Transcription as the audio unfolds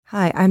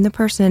Hi, I'm the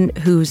person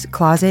whose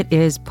closet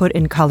is put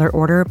in color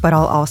order, but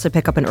I'll also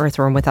pick up an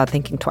earthworm without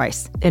thinking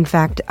twice. In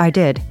fact, I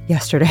did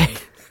yesterday.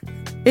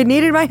 It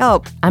needed my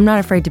help. I'm not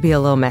afraid to be a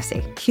little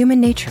messy.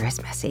 Human nature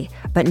is messy,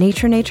 but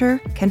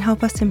nature can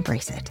help us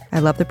embrace it. I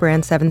love the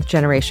brand 7th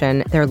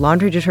Generation. Their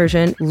laundry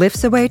detergent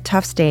lifts away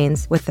tough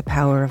stains with the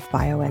power of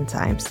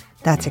bioenzymes.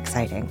 That's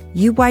exciting.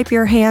 You wipe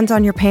your hands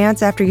on your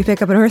pants after you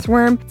pick up an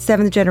earthworm?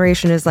 7th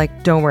Generation is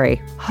like, don't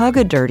worry, hug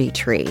a dirty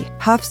tree,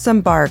 huff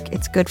some bark,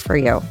 it's good for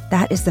you.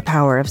 That is the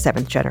power of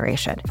 7th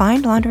Generation.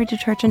 Find laundry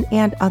detergent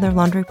and other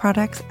laundry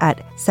products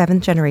at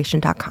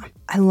 7thgeneration.com.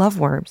 I love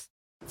worms.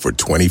 For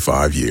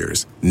 25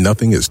 years,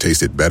 nothing has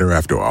tasted better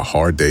after a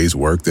hard day's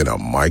work than a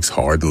Mike's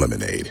Hard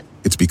Lemonade.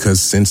 It's because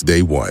since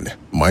day one,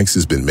 Mike's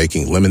has been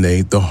making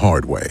lemonade the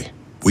hard way.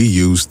 We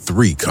use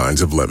 3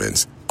 kinds of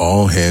lemons,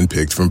 all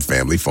hand-picked from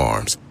family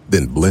farms,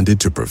 then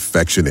blended to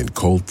perfection and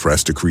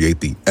cold-pressed to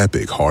create the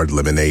epic hard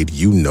lemonade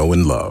you know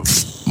and love.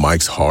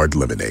 Mike's Hard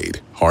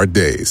Lemonade. Hard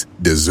days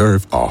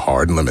deserve a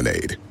hard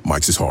lemonade.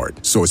 Mike's is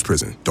hard, so is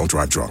prison. Don't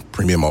drive drunk.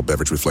 Premium malt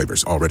beverage with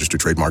flavors. All registered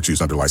trademarks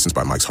used under license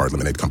by Mike's Hard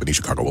Lemonade Company,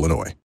 Chicago,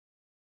 Illinois.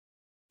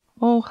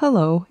 Oh,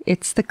 hello.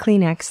 It's the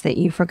Kleenex that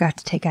you forgot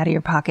to take out of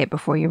your pocket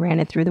before you ran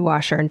it through the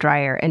washer and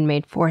dryer and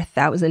made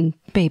 4,000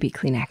 baby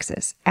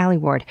Kleenexes. Allie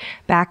Ward,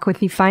 back with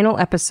the final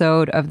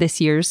episode of this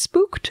year's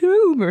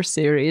Spooktober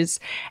series.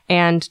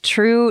 And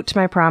true to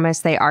my promise,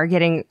 they are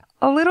getting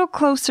a little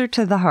closer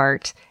to the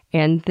heart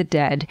and the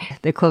dead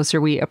the closer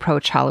we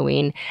approach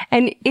Halloween.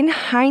 And in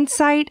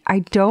hindsight, I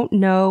don't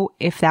know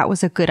if that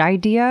was a good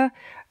idea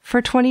for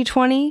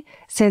 2020,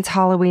 since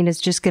Halloween is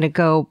just going to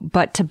go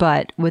butt to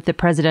butt with the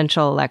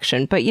presidential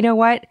election. But you know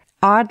what?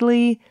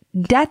 Oddly,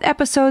 death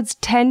episodes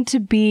tend to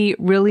be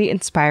really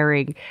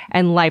inspiring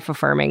and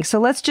life-affirming. So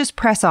let's just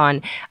press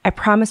on. I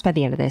promise by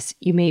the end of this,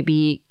 you may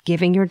be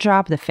giving your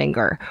job the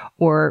finger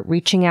or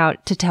reaching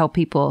out to tell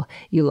people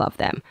you love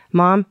them.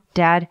 Mom,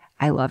 Dad,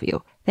 I love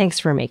you. Thanks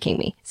for making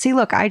me. See,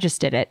 look, I just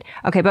did it.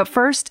 Okay, but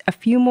first, a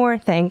few more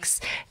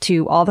thanks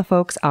to all the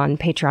folks on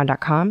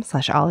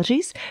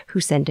patreon.com/ologies who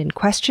send in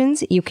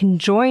questions. You can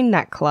join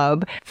that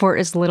club for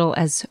as little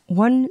as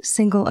 $1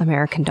 single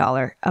American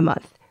dollar a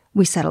month.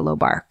 We set a low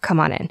bar.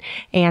 Come on in.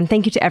 And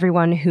thank you to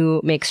everyone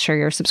who makes sure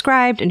you're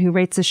subscribed and who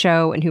rates the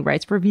show and who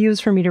writes reviews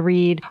for me to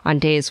read on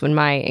days when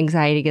my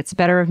anxiety gets the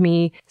better of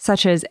me,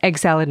 such as Egg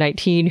Salad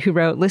 19, who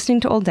wrote, listening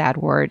to Old Dad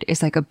Ward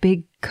is like a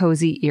big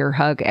cozy ear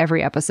hug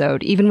every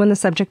episode. Even when the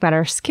subject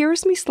matter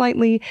scares me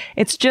slightly,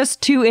 it's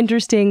just too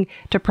interesting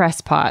to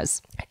press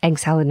pause. Egg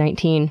Salad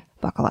 19,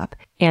 buckle up.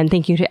 And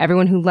thank you to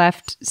everyone who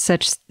left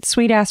such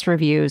sweet-ass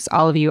reviews.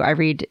 All of you, I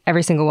read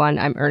every single one.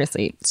 I'm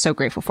earnestly so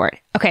grateful for it.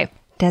 Okay.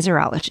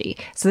 Deserology.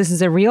 So this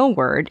is a real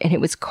word, and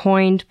it was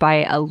coined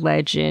by a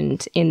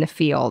legend in the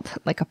field,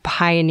 like a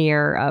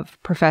pioneer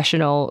of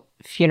professional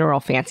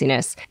funeral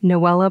fanciness,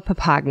 Noella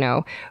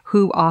Papagno,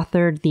 who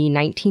authored the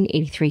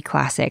 1983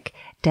 classic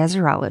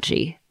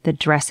Deserology, The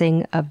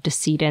Dressing of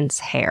Decedent's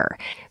Hair.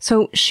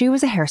 So she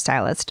was a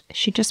hairstylist.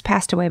 She just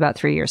passed away about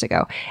 3 years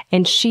ago,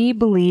 and she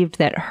believed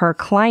that her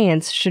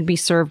clients should be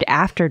served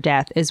after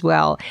death as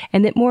well,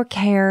 and that more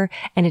care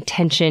and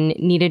attention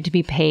needed to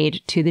be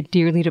paid to the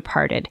dearly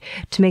departed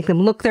to make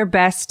them look their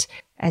best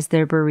as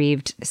their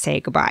bereaved say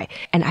goodbye.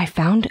 And I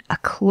found a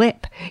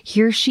clip.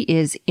 Here she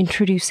is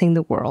introducing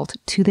the world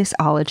to this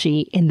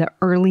ology in the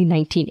early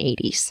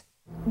 1980s.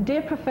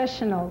 Dear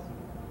professionals,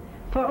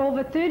 for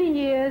over 30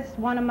 years,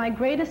 one of my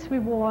greatest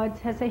rewards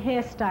as a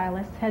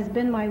hairstylist has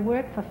been my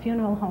work for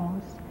funeral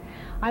homes.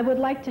 I would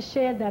like to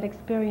share that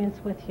experience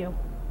with you.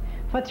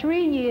 For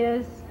 3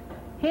 years,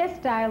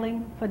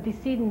 hairstyling for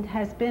decedent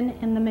has been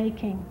in the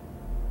making.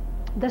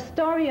 The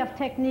story of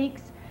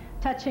techniques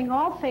touching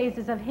all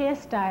phases of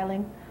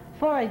hairstyling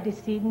for a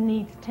decedent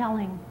needs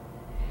telling.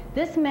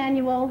 This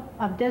manual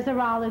of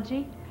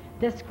Deserology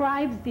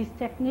describes these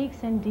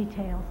techniques in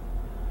detail.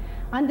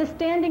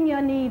 Understanding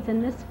your needs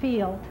in this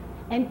field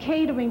and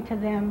catering to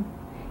them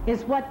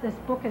is what this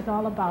book is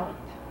all about.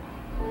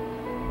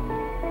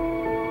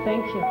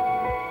 Thank you.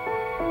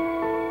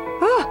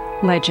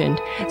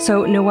 Legend.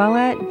 So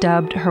Noella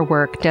dubbed her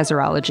work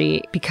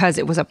Deserology because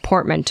it was a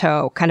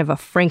portmanteau, kind of a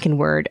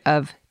Frankenword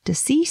of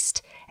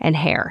deceased and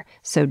hair.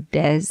 So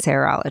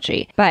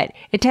Deserology. But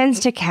it tends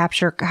to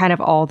capture kind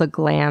of all the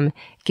glam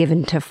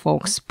given to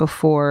folks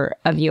before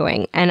a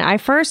viewing. And I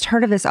first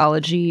heard of this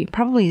ology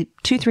probably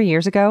 2-3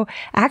 years ago,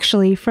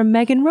 actually from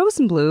Megan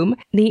Rosenblum,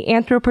 the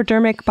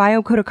anthropodermic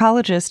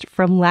biocodicologist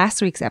from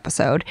last week's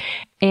episode.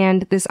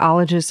 And this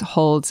ologist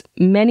holds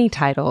many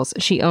titles.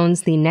 She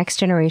owns the Next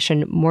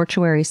Generation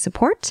Mortuary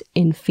Support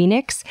in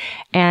Phoenix.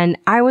 And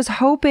I was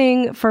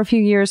hoping for a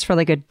few years for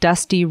like a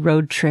dusty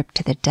road trip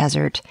to the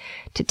desert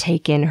to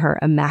take in her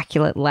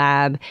immaculate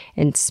lab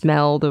and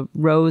smell the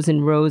rows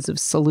and rows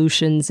of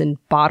solutions and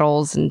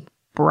bottles and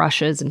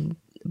brushes and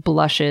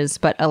blushes.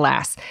 But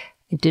alas,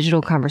 a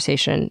digital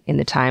conversation in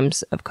the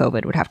times of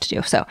COVID would have to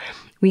do. So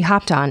We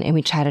hopped on and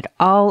we chatted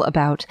all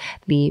about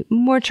the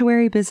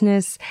mortuary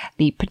business,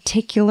 the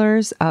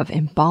particulars of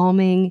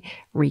embalming,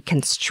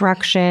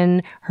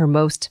 reconstruction, her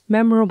most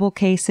memorable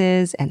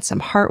cases, and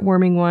some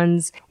heartwarming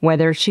ones,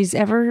 whether she's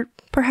ever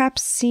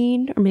perhaps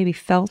seen or maybe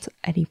felt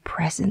any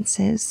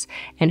presences,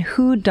 and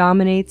who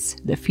dominates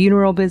the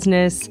funeral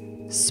business,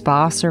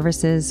 spa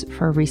services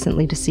for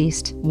recently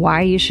deceased,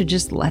 why you should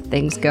just let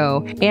things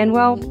go, and,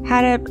 well,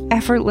 how to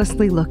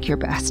effortlessly look your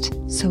best.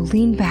 So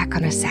lean back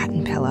on a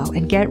satin pillow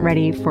and get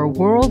ready for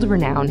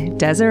world-renowned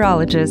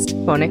deserologist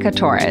Monica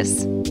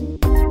Torres.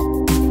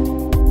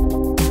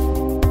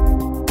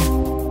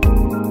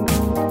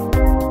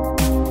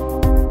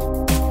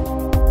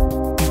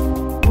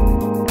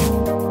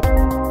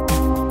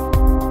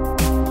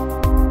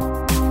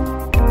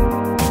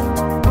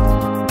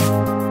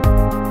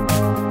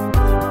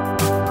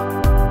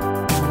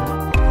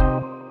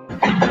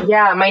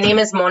 Yeah, my name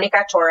is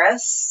Monica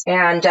Torres,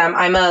 and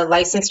I'm a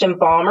licensed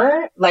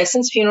embalmer,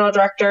 licensed funeral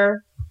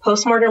director,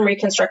 postmortem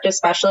reconstructive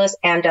specialist,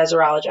 and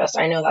deserologist.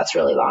 I know that's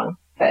really long,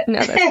 but no,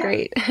 that's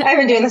great. I've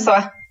been doing this a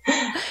while.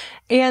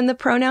 And the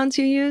pronouns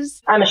you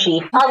use? I'm a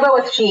she. I'll go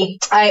with she.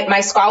 My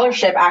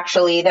scholarship,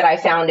 actually, that I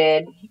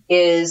founded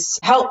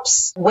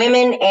helps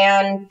women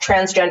and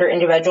transgender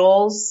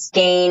individuals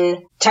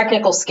gain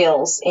technical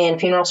skills in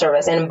funeral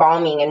service and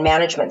embalming and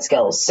management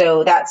skills.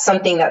 So that's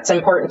something that's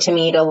important to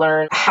me to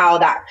learn how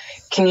that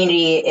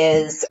community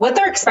is, what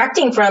they're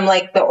expecting from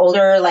like the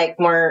older, like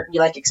more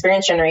like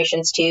experienced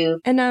generations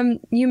too. And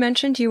you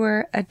mentioned you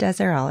were a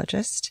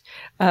deserologist.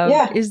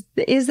 Yeah.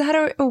 Is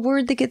that a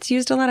word that gets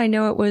used a lot? I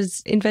know it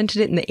was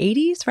invented in the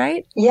 80s,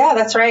 right? Yeah,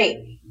 that's right.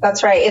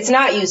 That's right. It's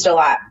not used a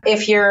lot.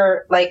 If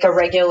you're like a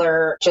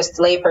regular, just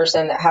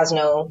layperson that has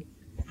no,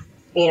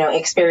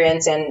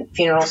 experience in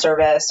funeral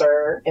service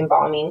or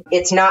embalming,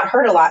 it's not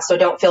heard a lot. So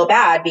don't feel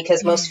bad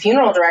because most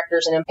funeral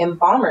directors and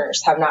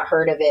embalmers have not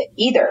heard of it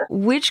either.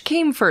 Which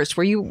came first?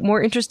 Were you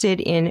more interested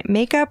in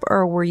makeup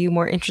or were you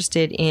more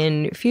interested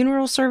in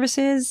funeral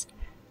services?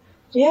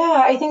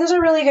 Yeah, I think those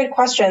are really good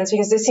questions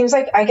because it seems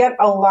like I get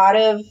a lot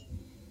of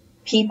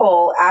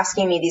people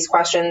asking me these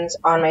questions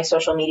on my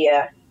social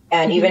media.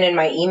 And even in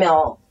my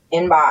email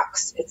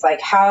inbox, it's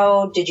like,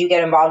 how did you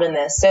get involved in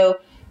this? So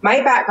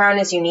my background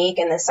is unique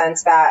in the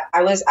sense that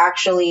I was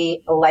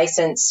actually a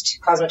licensed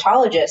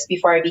cosmetologist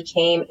before I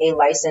became a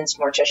licensed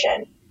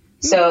mortician.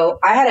 So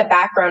I had a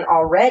background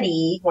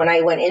already when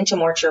I went into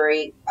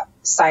mortuary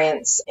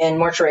science and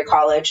mortuary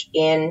college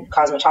in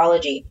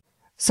cosmetology.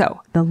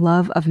 So the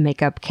love of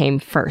makeup came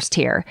first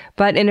here,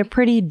 but in a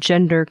pretty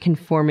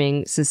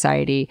gender-conforming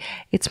society,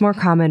 it's more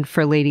common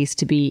for ladies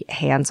to be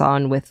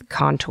hands-on with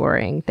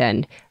contouring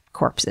than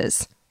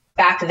corpses.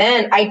 Back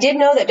then, I did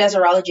know that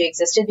deserology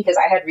existed because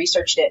I had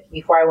researched it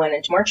before I went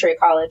into mortuary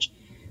college,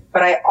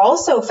 but I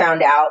also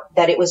found out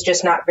that it was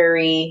just not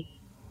very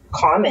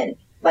common.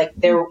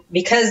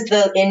 Because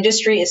the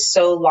industry is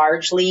so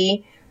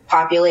largely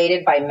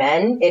populated by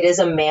men, it is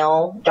a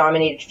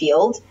male-dominated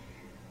field.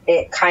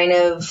 It kind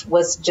of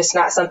was just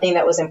not something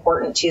that was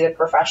important to the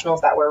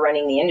professionals that were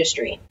running the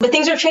industry. But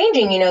things are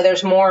changing.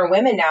 There's more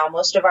women now.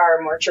 Most of our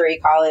mortuary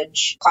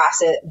college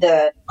classes,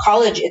 the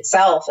college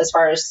itself, as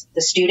far as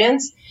the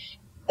students,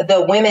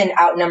 the women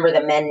outnumber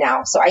the men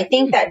now. So I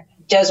think that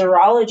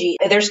deserology,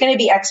 there's going to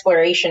be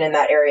exploration in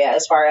that area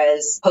as far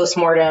as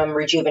postmortem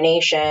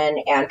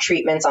rejuvenation and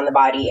treatments on the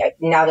body.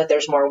 Now that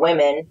there's more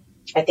women,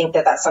 I think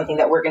that that's something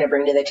that we're going to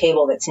bring to the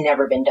table that's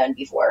never been done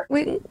before.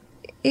 When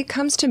it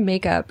comes to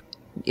makeup,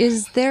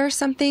 is there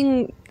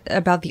something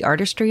about the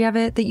artistry of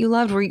it that you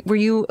loved? Were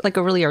you like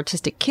a really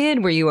artistic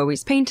kid? Were you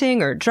always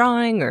painting or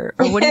drawing or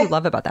what do you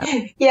love about that?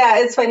 Yeah,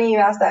 it's funny you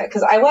asked that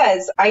because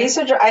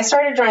I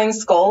started drawing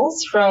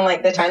skulls from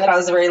like the time that I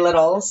was very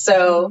little.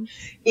 So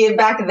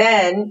back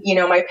then,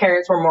 my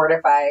parents were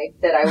mortified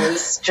that I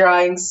was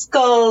drawing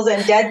skulls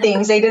and dead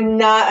things. They did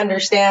not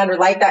understand or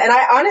like that. And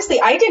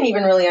I didn't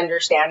even really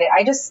understand it.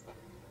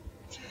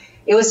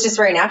 It was just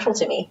very natural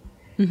to me.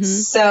 Mm-hmm.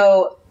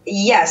 So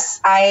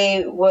yes,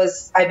 I've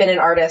been an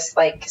artist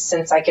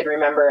since I could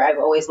remember. I've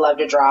always loved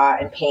to draw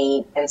and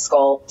paint and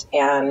sculpt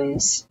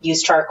and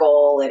use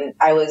charcoal. And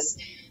I was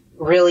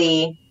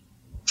really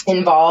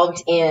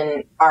involved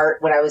in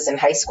art when I was in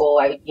high school.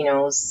 I,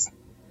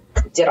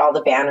 did all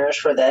the banners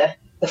for the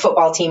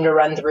football team to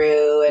run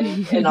through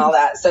and all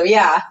that. So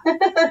yeah.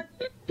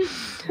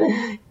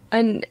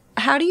 And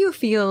how do you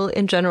feel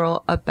in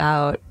general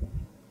about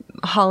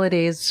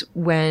holidays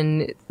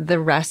when the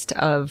rest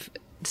of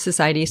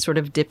society sort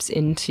of dips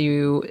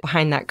into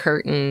behind that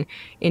curtain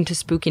into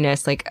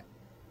spookiness? Like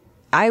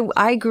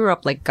I grew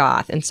up like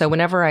goth, and so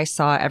whenever I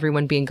saw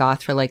everyone being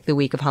goth for like the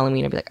week of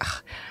Halloween, I'd be like,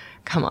 ugh,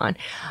 come on,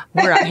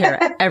 we're out here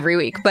every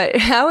week. But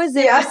how is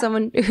it for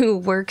someone who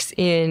works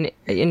in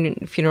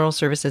funeral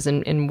services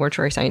and in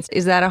mortuary science?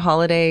 Is that a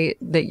holiday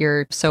that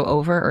you're so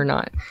over or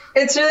not?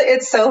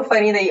 It's so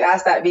funny that you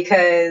asked that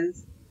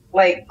because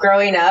like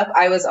growing up,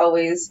 I was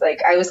always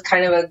I was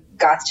kind of a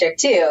goth chick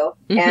too.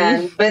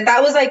 Mm-hmm. But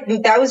that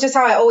was just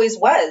how I always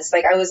was.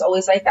 Like I was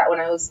always like that when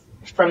I was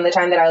from the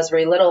time that I was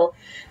very little,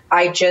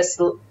 I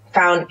just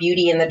found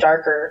beauty in the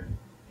darker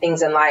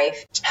things in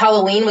life.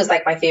 Halloween was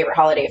like my favorite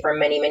holiday for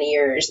many, many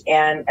years.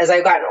 And as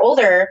I've gotten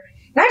older,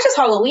 not just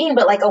Halloween,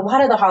 but like a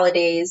lot of the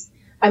holidays,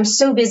 I'm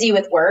so busy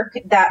with work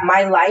that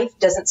my life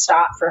doesn't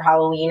stop for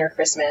Halloween or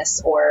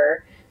Christmas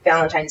or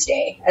Valentine's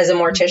Day. As a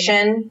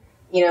mortician,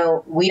 you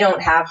know, we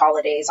don't have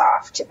holidays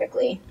off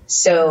typically.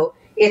 So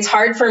it's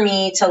hard for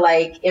me to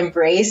like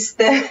embrace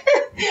the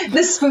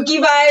the spooky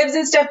vibes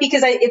and stuff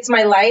because it's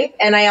my life.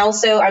 And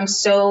I'm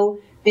so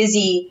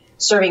busy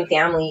serving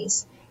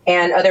families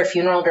and other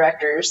funeral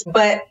directors.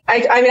 But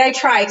I mean, I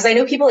try because I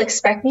know people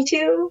expect me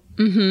to.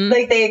 Mm-hmm.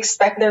 Like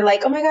they're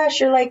like, oh my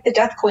gosh, you're like the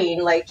death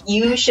queen. Like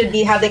you should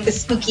have like the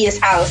spookiest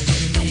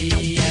house.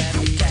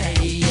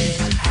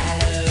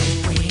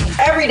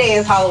 Every day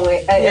is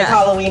Halloween. Is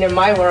Halloween in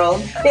my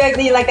world.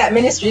 You like that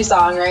Ministry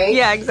song, right?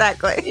 Yeah,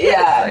 exactly.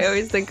 Yeah, I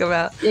always think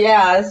about.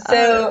 Yeah.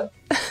 So.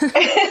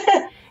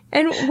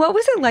 And what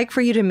was it like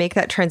for you to make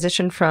that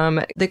transition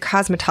from the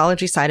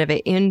cosmetology side of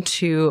it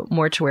into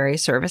mortuary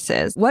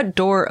services? What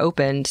door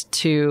opened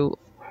to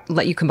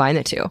let you combine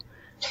the two?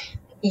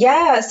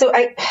 Yeah, so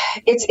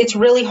it's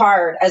really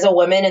hard as a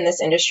woman in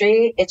this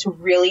industry. It's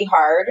really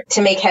hard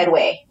to make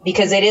headway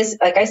because it is,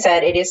 like I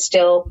said, it is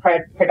still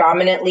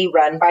predominantly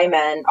run by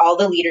men. All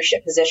the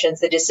leadership positions,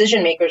 the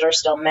decision makers are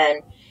still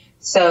men.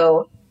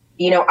 So,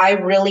 you know, I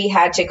really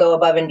had to go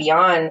above and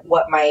beyond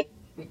what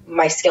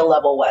my skill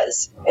level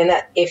was. And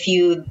that if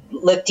you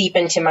look deep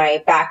into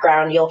my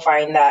background, you'll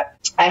find that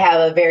I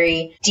have a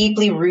very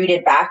deeply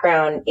rooted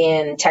background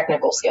in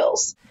technical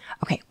skills.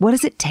 Okay, what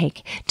does it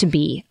take to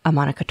be a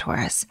Monica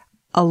Torres?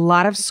 A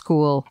lot of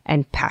school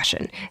and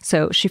passion.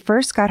 So she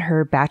first got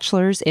her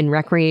bachelor's in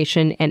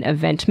recreation and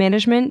event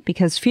management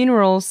because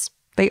funerals,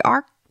 they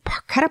are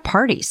kind of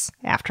parties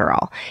after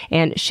all.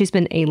 And she's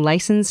been a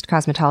licensed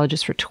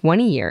cosmetologist for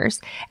 20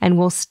 years and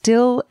while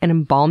still an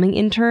embalming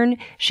intern,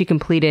 she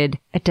completed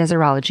a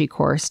Deserology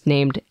course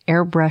named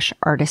Airbrush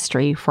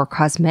Artistry for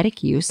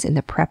cosmetic use in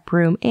the prep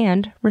room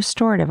and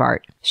restorative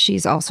art.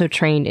 She's also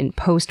trained in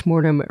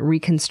post-mortem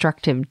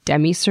reconstructive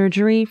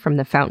demisurgery from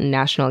the Fountain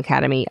National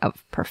Academy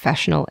of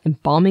Professional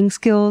Embalming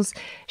Skills.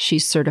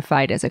 She's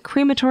certified as a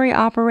crematory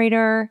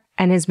operator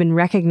and has been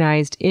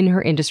recognized in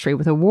her industry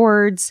with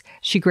awards.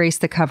 She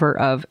graced the cover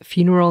of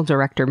Funeral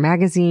Director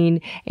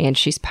magazine, and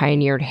she's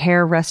pioneered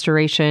hair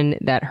restoration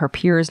that her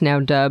peers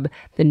now dub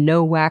the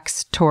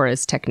no-wax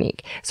Torres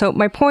technique. So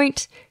my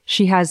point,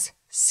 she has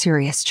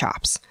serious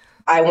chops.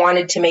 I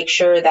wanted to make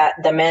sure that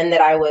the men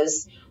that I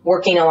was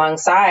working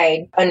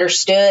alongside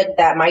understood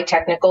that my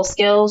technical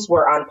skills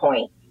were on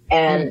point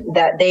and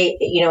that they,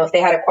 you know, if they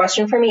had a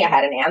question for me, I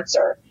had an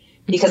answer.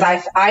 Because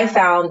I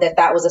found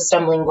that was a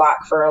stumbling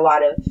block for a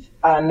lot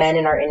of men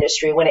in our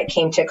industry when it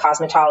came to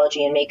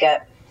cosmetology and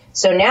makeup.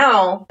 So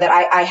now that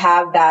I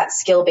have that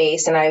skill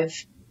base and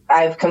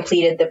I've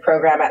completed the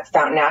program at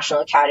Fountain National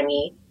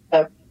Academy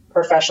of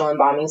Professional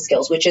Embalming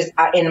Skills, which is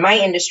in my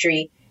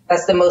industry,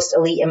 that's the most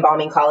elite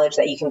embalming college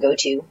that you can go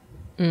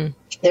to.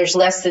 There's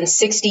less than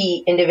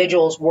 60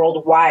 individuals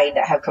worldwide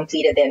that have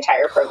completed the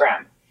entire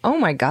program. Oh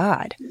my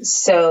God.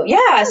 So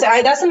yeah,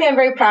 that's something I'm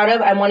very proud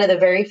of. I'm one of the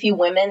very few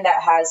women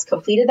that has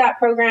completed that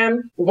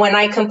program. When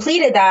I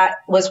completed that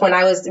was when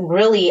I was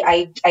really,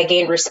 I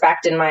gained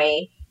respect in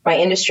my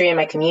industry and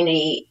my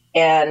community.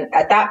 And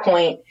at that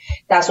point,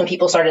 that's when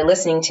people started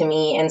listening to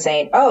me and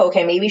saying, oh,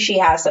 okay, maybe she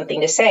has something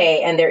to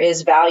say. And there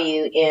is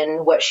value in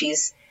what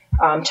she's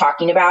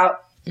talking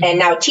about and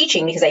now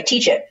teaching because I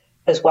teach it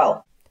as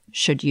well.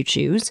 Should you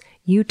choose,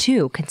 you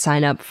too can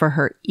sign up for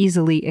her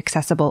easily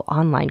accessible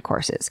online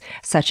courses,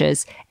 such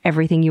as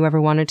Everything You Ever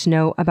Wanted to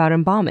Know About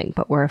Embalming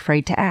But Were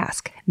Afraid to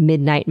Ask,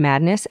 Midnight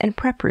Madness and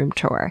Prep Room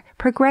Tour,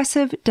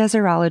 Progressive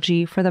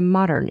Deserology for the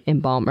Modern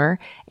Embalmer,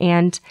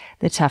 and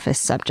the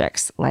toughest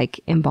subjects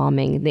like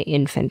embalming the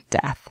infant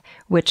death,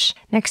 which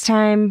next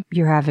time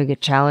you're having a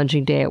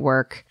challenging day at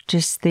work,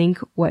 just think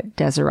what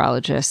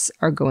deserologists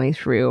are going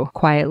through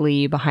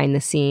quietly behind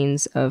the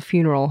scenes of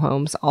funeral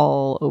homes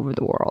all over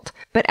the world.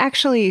 But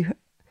actually,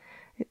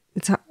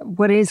 it's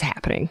what is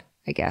happening,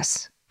 I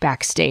guess,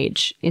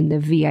 backstage in the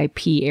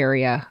VIP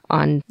area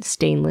on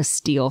stainless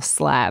steel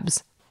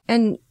slabs.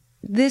 And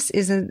this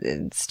is a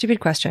stupid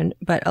question,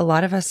 but a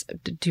lot of us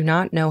do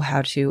not know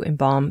how to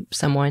embalm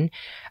someone.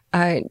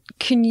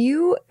 Can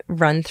you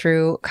run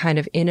through kind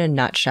of in a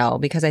nutshell,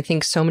 because I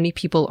think so many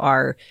people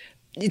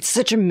it's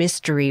such a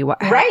mystery what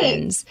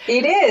happens.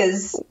 Right. It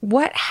is.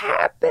 What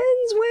happens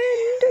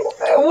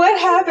What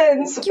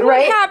happens,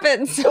 right?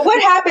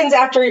 What happens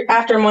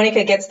after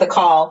Monica gets the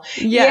call?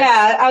 Yes.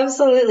 Yeah,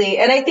 absolutely.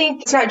 And I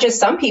think it's not just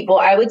some people.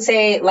 I would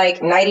say like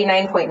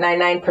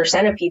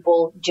 99.99% of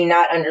people do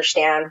not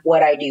understand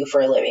what I do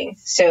for a living.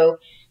 So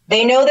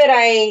they know that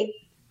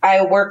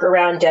I work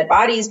around dead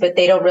bodies, but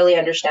they don't really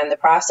understand the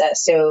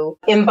process. So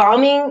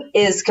embalming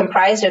is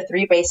comprised of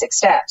 3 basic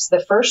steps.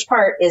 The first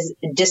part is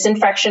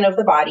disinfection of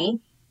the body,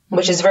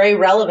 which is very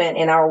relevant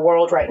in our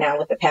world right now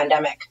with the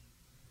pandemic.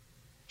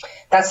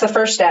 That's the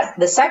first step.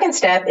 The second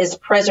step is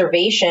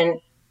preservation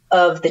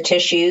of the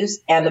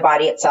tissues and the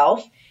body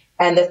itself.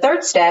 And the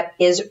third step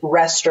is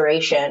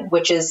restoration,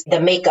 which is the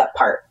makeup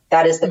part.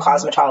 That is the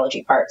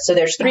cosmetology part. So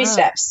there's 3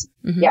 steps.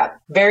 Yeah.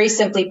 Very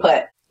simply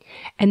put.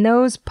 And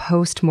those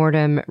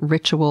post-mortem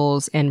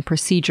rituals and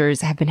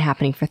procedures have been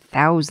happening for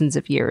thousands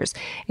of years,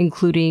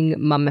 including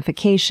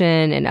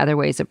mummification and other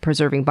ways of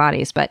preserving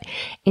bodies. But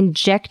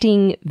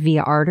injecting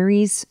via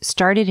arteries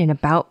started in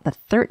about the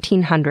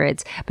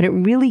 1300s, but it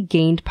really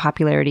gained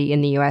popularity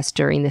in the U.S.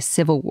 during the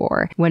Civil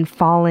War, when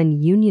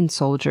fallen Union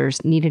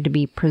soldiers needed to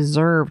be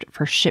preserved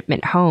for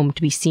shipment home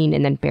to be seen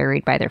and then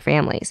buried by their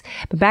families.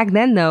 But back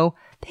then, though,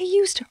 they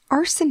used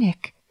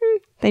arsenic.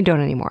 They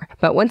don't anymore.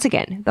 But once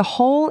again, the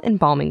whole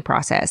embalming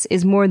process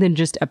is more than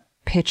just a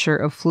pitcher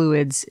of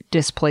fluids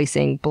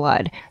displacing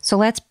blood. So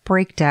let's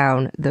break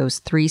down those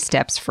 3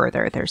 steps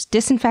further. There's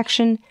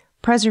disinfection,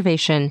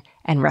 preservation,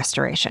 and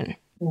restoration.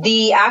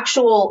 The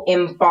actual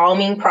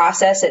embalming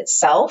process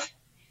itself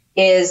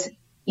is,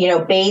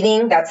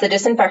 bathing. That's the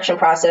disinfection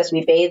process.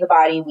 We bathe the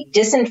body. We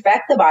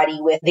disinfect the body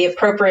with the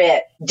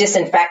appropriate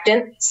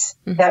disinfectants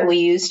that we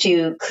use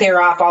to clear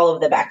off all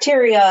of the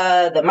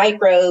bacteria, the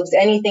microbes,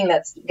 anything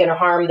that's going to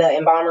harm the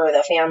embalmer or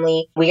the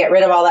family. We get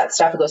rid of all that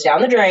stuff. It goes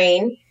down the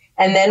drain.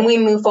 And then we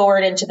move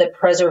forward into the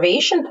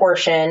preservation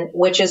portion,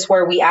 which is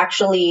where we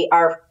actually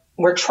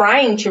we're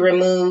trying to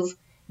remove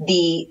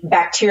the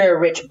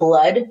bacteria-rich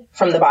blood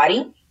from the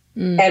body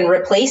and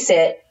replace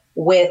it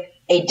with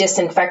a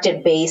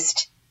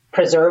disinfectant-based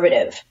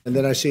preservative. And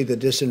then I see the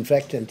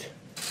disinfectant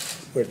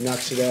where it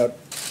knocks it out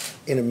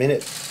in 1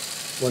 minute.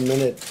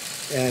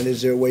 And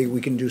is there a way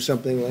we can do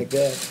something like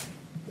that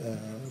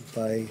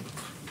by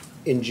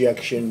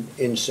injection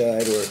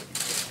inside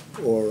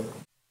or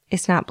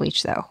It's not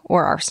bleach, though,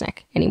 or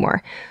arsenic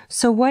anymore.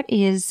 So what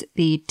is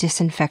the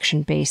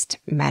disinfection-based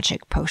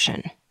magic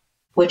potion?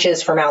 Which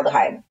is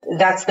formaldehyde.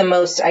 That's the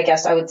most, I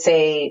guess I would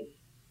say,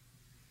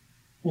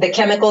 the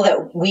chemical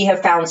that we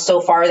have found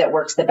so far that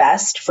works the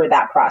best for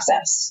that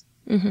process.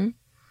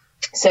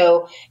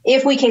 So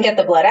if we can get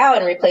the blood out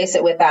and replace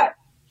it with that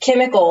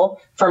chemical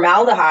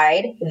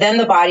formaldehyde, then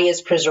the body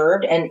is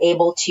preserved and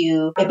able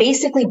to, it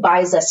basically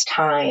buys us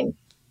time,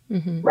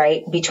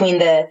 right? Between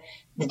the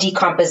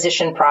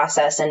decomposition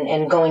process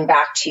and going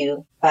back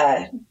to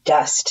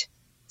dust.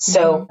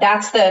 So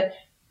that's the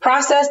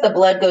process. The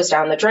blood goes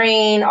down the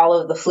drain. All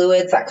of the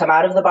fluids that come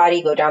out of the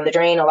body go down the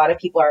drain. A lot of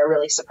people are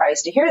really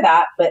surprised to hear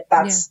that, but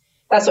that's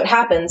what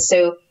happens.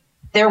 So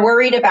they're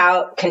worried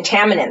about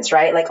contaminants,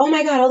 right? Like, oh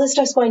my God, all this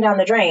stuff's going down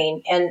the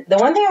drain. And the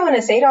one thing I want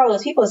to say to all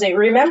those people is they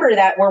remember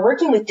that we're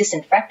working with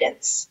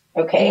disinfectants.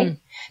 Okay.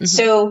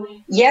 So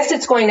yes,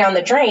 it's going down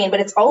the drain, but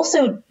it's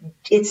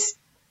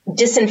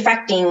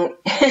disinfecting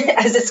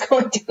as it's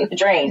going down the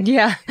drain.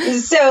 Yeah.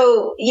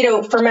 So,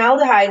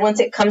 formaldehyde, once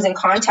it comes in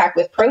contact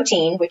with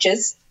protein, which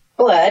is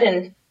blood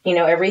and,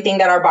 everything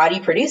that our body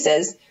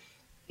produces,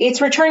 it's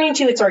returning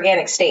to its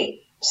organic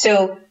state.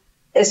 So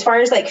as far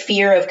as like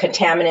fear of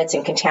contaminants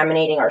and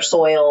contaminating our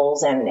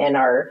soils and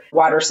our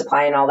water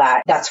supply and all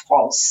that, that's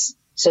false.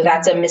 So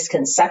that's a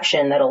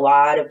misconception that a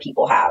lot of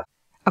people have.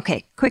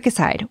 Okay, quick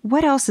aside.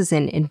 What else is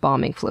in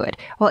embalming fluid?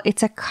 Well,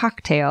 it's a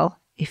cocktail,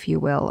 if you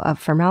will, of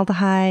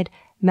formaldehyde,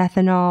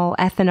 methanol,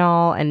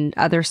 ethanol, and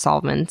other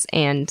solvents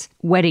and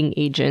wetting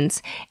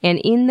agents. And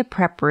in the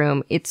prep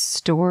room, it's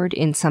stored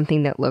in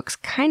something that looks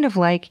kind of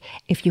like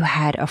if you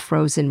had a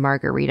frozen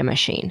margarita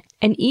machine.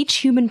 And each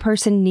human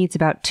person needs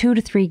about 2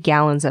 to 3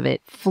 gallons of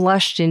it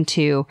flushed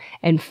into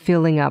and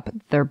filling up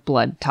their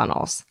blood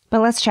tunnels.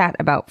 But let's chat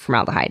about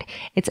formaldehyde.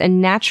 It's a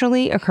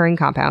naturally occurring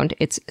compound.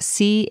 It's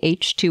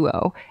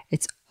CH2O.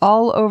 It's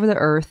all over the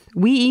earth.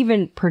 We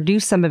even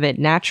produce some of it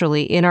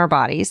naturally in our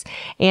bodies.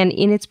 And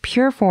in its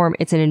pure form,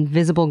 it's an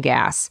invisible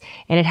gas.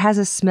 And it has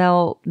a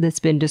smell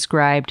that's been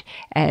described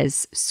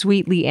as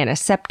sweetly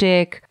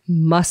antiseptic,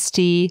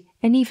 musty,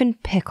 and even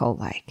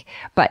pickle-like.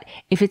 But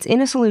if it's in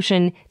a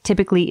solution,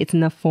 typically it's in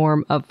the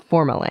form of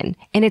formalin.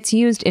 And it's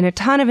used in a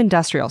ton of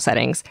industrial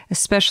settings,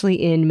 especially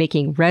in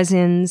making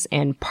resins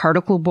and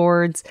particle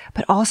boards,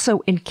 but also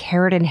in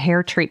keratin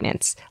hair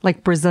treatments,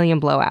 like Brazilian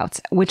blowouts,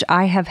 which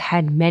I have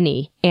had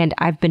many, and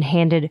I've been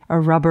handed a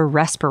rubber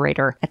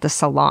respirator at the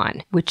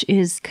salon, which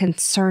is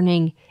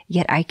concerning,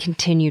 yet I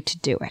continue to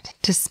do it,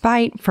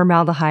 despite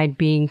formaldehyde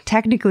being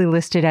technically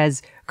listed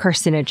as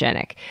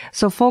carcinogenic.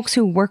 So folks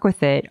who work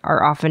with it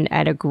are often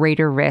at a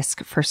greater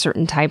risk for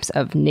certain types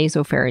of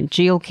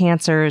nasopharyngeal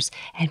cancers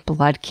and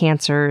blood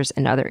cancers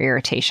and other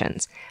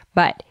irritations.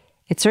 But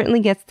it certainly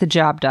gets the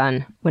job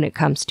done when it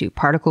comes to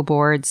particle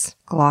boards,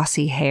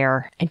 glossy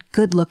hair, and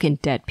good-looking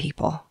dead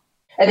people.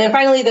 And then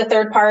finally, the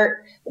third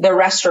part, the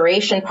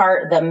restoration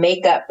part, the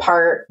makeup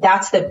part,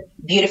 that's the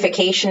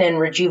beautification and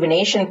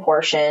rejuvenation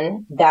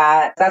portion.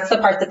 That's the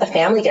part that the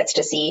family gets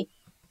to see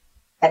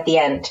at the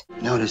end.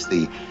 Notice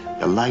the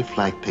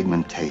lifelike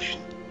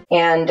pigmentation.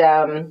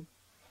 And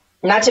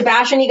not to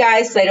bash any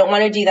guys, because I don't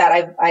want to do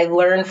that. I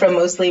learned from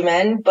mostly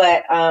men,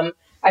 but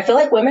I feel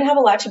like women have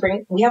a lot to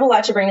bring. We have a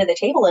lot to bring to the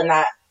table in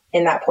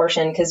that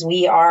portion, because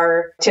we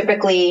are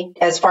typically,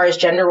 as far as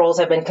gender roles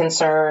have been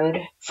concerned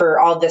for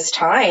all this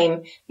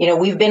time,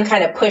 we've been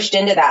kind of pushed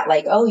into that,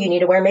 like, oh, you need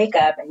to wear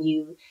makeup and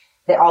you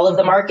all of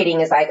the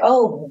marketing is like,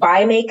 oh,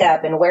 buy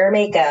makeup and wear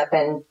makeup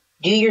and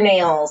do your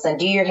nails and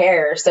do your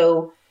hair.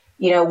 So,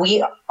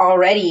 we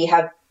already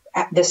have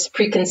this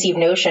preconceived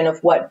notion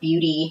of what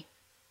beauty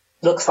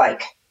looks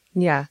like.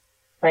 Yeah.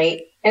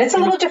 Right. And it's a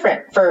little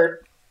different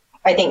for,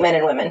 I think, men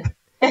and women.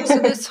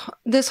 So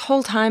this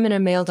whole time in a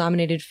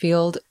male-dominated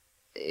field,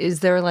 is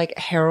there like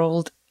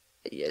Harold,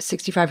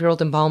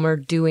 65-year-old embalmer,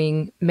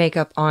 doing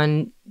makeup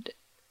on,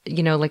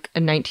 like a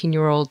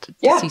 19-year-old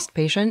deceased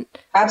patient?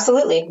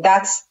 Absolutely.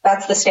 That's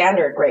the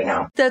standard right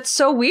now. That's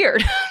so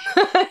weird.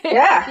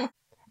 Yeah.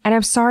 And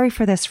I'm sorry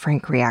for this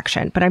frank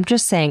reaction, but I'm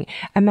just saying,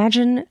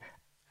 imagine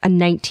a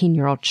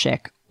 19-year-old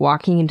chick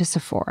walking into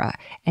Sephora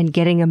and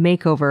getting a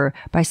makeover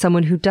by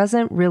someone who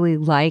doesn't really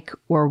like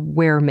or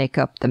wear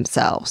makeup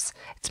themselves.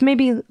 It's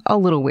maybe a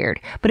little weird,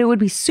 but it would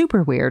be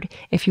super weird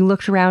if you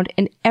looked around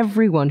and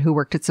everyone who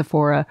worked at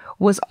Sephora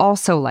was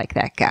also like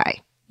that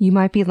guy. You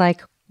might be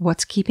like,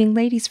 what's keeping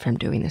ladies from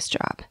doing this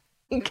job?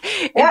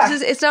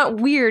 It's not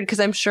weird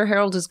because I'm sure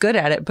Harold is good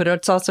at it, but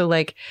it's also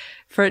like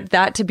for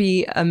that to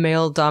be a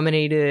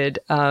male-dominated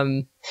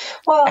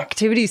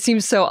activity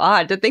seems so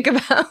odd to think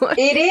about.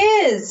 It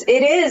is.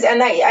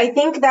 And I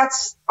think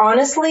that's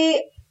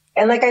honestly,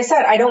 and like I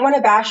said, I don't want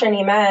to bash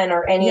any men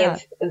or any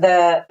of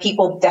the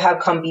people that have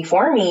come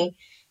before me,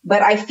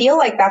 but I feel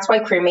like that's why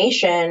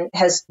cremation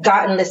has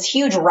gotten this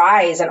huge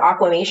rise, and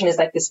aquamation is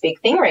like this big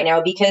thing right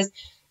now because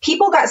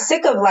people got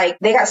sick of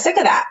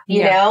that,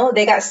 you know,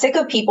 they got sick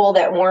of people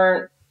that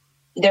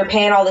they're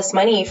paying all this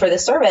money for the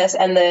service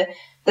and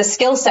the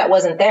skill set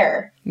wasn't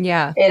there.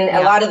 Yeah. And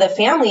a lot of the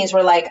families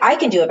were like, I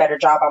can do a better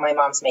job on my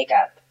mom's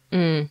makeup.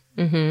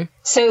 Mm-hmm.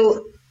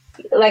 So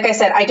like I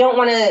said, I don't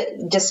want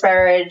to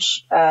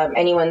disparage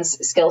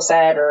anyone's skill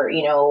set or,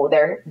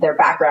 their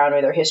background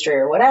or their history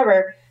or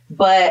whatever.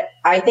 But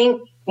I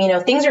think,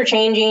 things are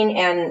changing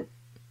and,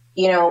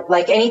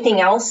 like anything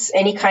else,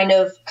 any kind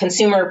of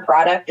consumer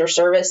product or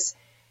service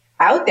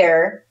out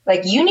there,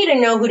 like you need to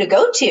know who to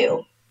go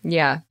to.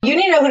 Yeah. You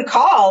need to know who to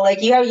call. Like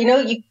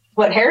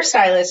what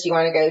hairstylist you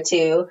want to go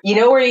to,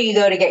 where you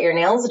go to get your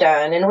nails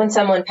done. And when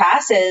someone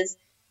passes,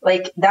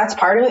 like that's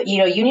part of it.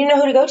 You need to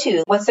know who to go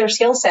to. What's their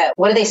skill set?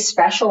 What do they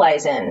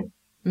specialize in?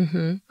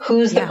 Mm-hmm.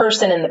 Who's the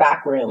person in the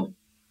back room?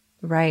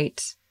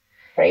 Right.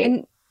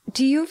 And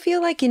do you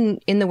feel like in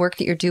the work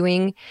that you're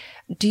doing,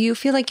 do you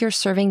feel like you're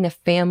serving the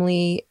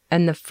family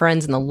and the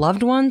friends and the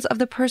loved ones of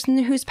the person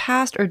who's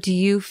passed? Or do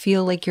you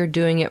feel like you're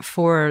doing it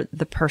for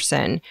the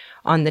person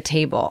on the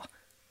table?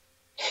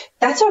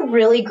 That's a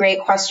really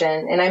great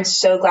question. And I'm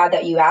so glad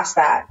that you asked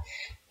that.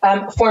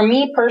 For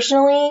me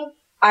personally,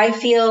 I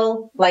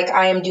feel like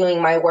I am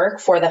doing my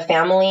work for the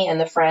family and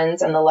the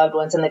friends and the loved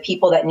ones and the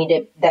people that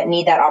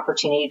need that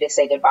opportunity to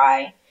say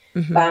goodbye.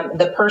 Mm-hmm.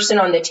 The person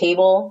on the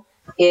table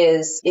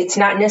it's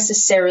not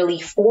necessarily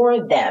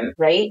for them,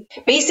 right?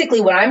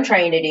 Basically what I'm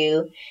trying to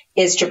do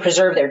is to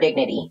preserve their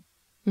dignity.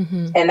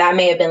 Mm-hmm. And that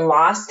may have been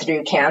lost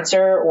through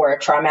cancer or a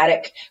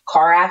traumatic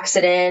car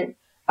accident,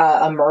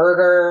 a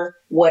murder,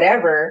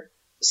 whatever.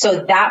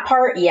 So that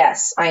part,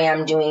 yes, I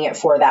am doing it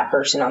for that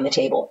person on the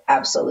table.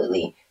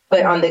 Absolutely.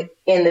 But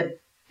in the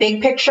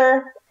big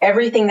picture,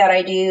 everything that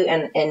I do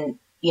and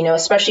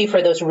especially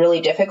for those really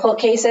difficult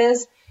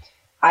cases,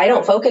 I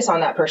don't focus on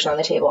that person on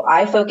the table.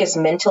 I focus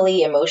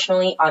mentally,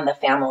 emotionally on the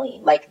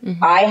family. Like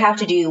I have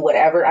to do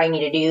whatever I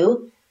need to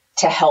do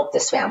to help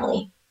this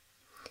family.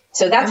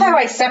 So that's how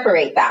I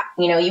separate that.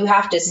 You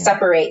have to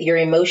separate your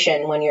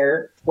emotion when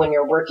you're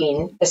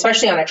working,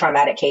 especially on a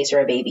traumatic case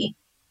or a baby.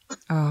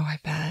 Oh, I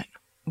bet.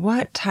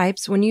 What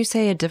types, when you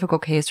say a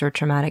difficult case or a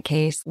traumatic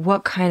case,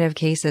 what kind of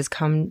cases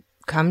come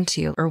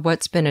to you? Or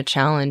what's been a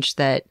challenge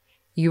that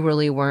you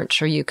really weren't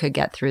sure you could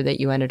get through that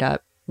you ended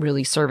up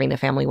really serving the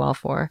family well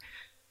for?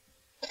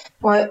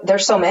 Well,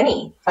 there's so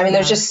many. I mean,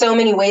 there's just so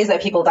many ways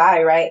that people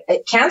die, right?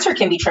 Cancer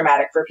can be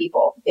traumatic for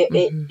people.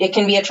 It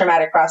can be a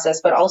traumatic process,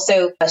 but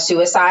also a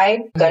suicide,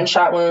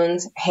 gunshot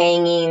wounds,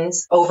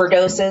 hangings,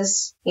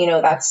 overdoses.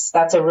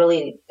 That's a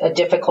really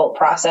difficult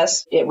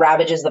process. It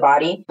ravages the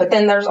body. But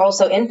then there's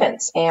also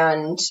infants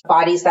and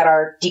bodies that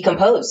are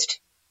decomposed.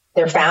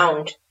 They're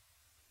found,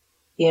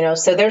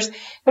 so there's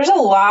a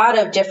lot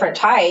of different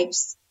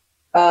types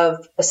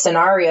of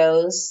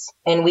scenarios,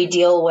 and we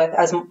deal with,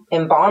 as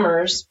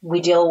embalmers,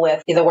 we deal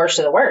with the worst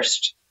of the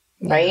worst,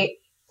 right?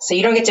 So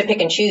you don't get to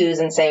pick and choose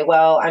and say,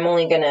 well, I'm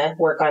only going to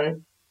work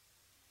on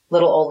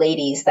little old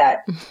ladies that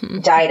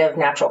died of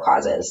natural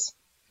causes.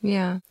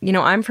 Yeah.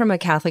 I'm from a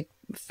Catholic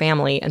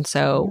family, and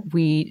so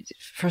we,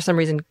 for some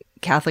reason,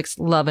 Catholics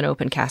love an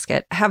open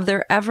casket. Have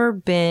there ever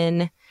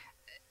been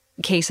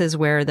cases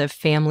where the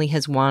family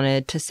has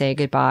wanted to say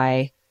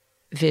goodbye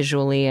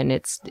visually, and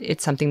it's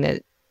something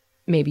that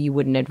maybe you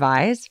wouldn't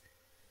advise?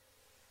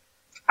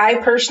 I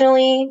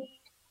personally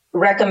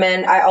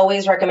I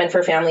always recommend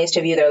for families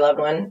to view their loved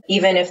one,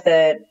 even if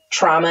the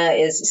trauma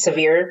is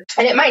severe.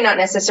 And it might not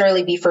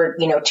necessarily be for,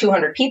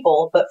 200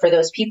 people, but for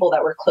those people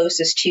that were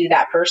closest to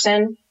that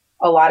person,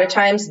 a lot of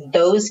times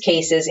those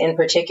cases in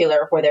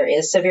particular where there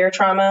is severe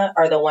trauma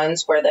are the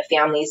ones where the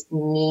families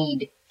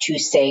need to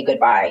say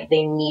goodbye.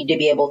 They need to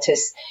be able to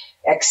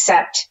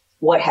accept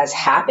what has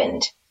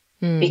happened.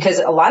 Because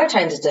a lot of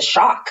times it's a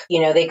shock.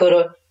 They go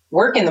to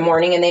work in the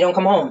morning and they don't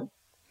come home.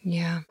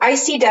 Yeah. I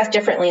see death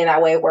differently in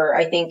that way, where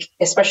I think,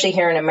 especially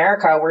here in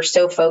America, we're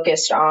so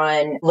focused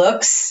on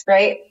looks,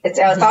 right? It's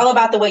all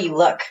about the way you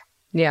look.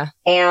 Yeah.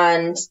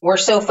 And we're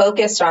so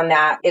focused on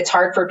that. It's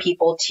hard for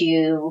people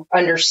to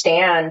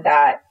understand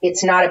that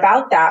it's not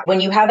about that.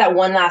 When you have that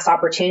one last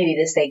opportunity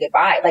to say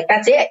goodbye, like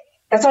that's it.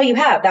 That's all you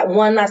have, that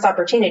one last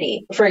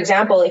opportunity. For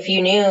example, if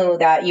you knew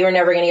that you were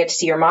never going to get to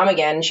see your mom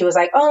again, and she was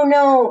like, oh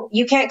no,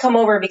 you can't come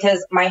over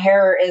because my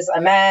hair is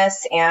a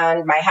mess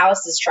and my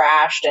house is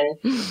trashed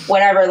and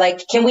whatever.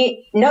 Like,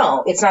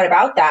 no, it's not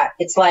about that.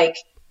 It's like,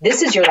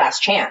 this is your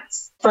last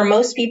chance. For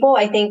most people,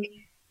 I think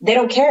they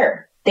don't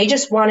care. They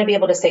just want to be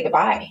able to say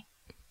goodbye.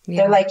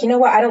 Yeah. They're like, you know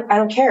what? I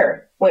don't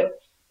care what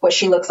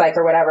she looks like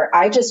or whatever.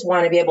 I just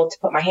want to be able to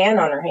put my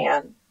hand on her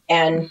hand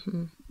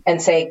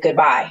and say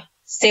goodbye.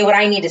 Say what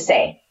I need to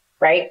say,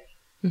 right?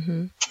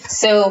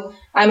 So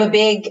I'm a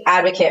big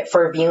advocate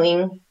for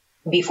viewing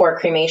before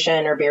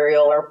cremation or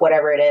burial or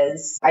whatever it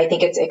is. I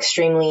think it's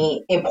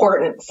extremely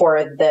important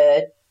for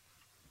the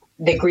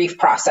grief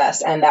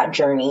process and that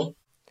journey.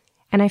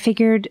 And I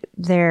figured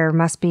there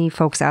must be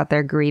folks out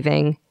there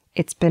grieving.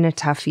 It's been a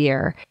tough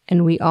year,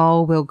 and we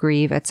all will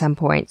grieve at some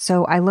point.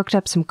 So I looked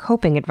up some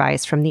coping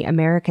advice from the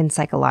American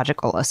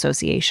Psychological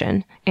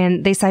Association,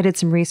 and they cited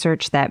some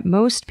research that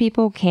most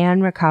people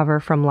can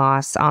recover from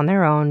loss on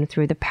their own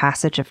through the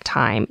passage of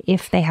time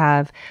if they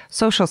have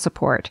social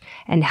support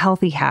and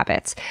healthy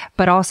habits.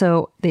 But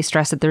also, they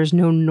stress that there's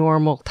no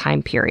normal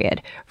time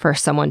period for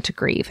someone to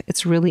grieve.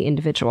 It's really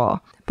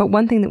individual. But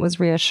one thing that was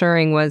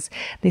reassuring was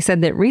they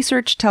said that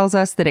research tells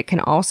us that it can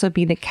also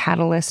be the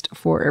catalyst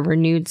for a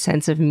renewed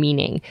sense of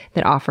meaning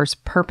that offers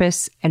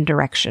purpose and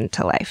direction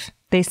to life.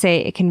 They say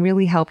it can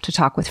really help to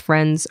talk with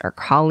friends or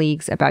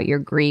colleagues about your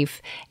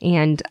grief,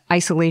 and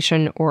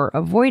isolation or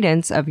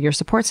avoidance of your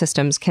support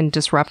systems can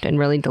disrupt and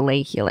really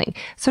delay healing.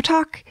 So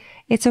talk.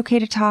 It's okay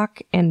to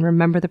talk and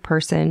remember the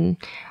person.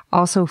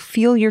 Also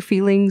feel your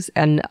feelings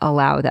and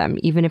allow them,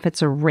 even if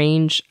it's a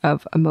range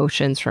of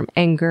emotions from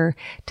anger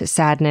to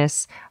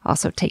sadness.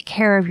 Also take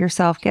care of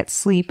yourself, get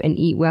sleep and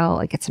eat well,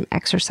 like get some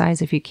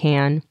exercise if you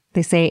can.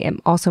 They say it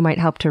also might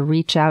help to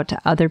reach out to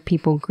other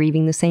people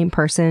grieving the same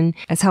person,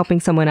 as helping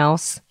someone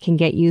else can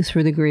get you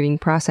through the grieving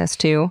process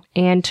too.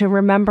 And to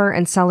remember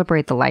and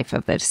celebrate the life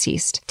of the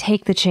deceased.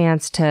 Take the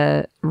chance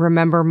to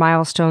remember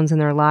milestones in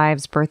their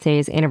lives,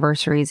 birthdays,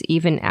 anniversaries,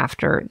 even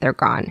after they're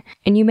gone.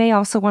 And you may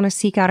also want to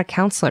seek out a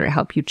counselor to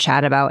help you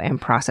chat about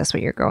and process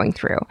what you're going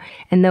through.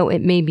 And though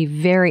it may be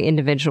very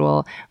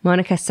individual,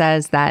 Monica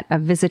says that a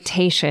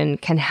visitation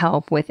can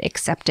help with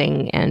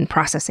accepting and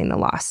processing the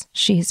loss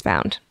she has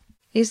found.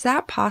 Is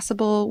that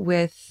possible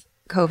with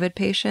COVID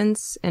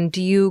patients? And do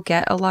you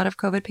get a lot of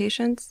COVID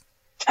patients?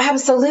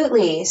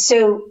 Absolutely.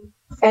 So,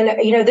 and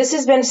this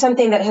has been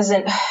something that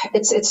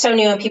it's so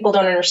new and people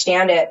don't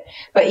understand it.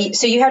 But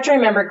so you have to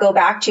remember, go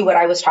back to what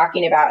I was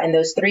talking about and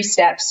those 3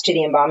 steps to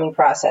the embalming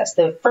process.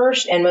 The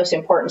first and most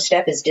important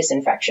step is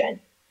disinfection.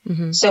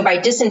 So by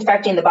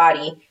disinfecting the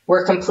body,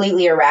 we're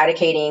completely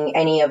eradicating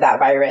any of that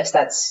virus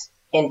that's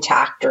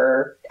intact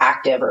or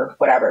active or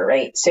whatever,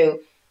 right? So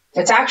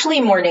it's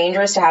actually more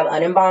dangerous to have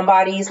unembalmed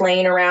bodies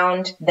laying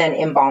around than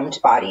embalmed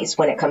bodies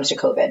when it comes to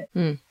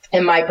COVID,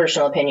 in my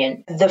personal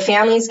opinion. The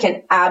families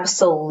can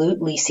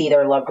absolutely see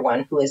their loved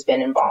one who has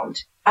been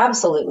embalmed.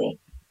 Absolutely.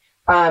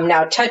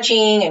 Now,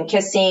 touching and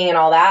kissing and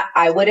all that,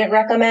 I wouldn't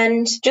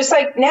recommend. Just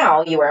like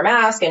now, you wear a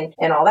mask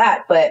and all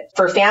that. But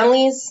for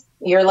families,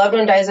 your loved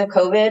one dies of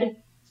COVID,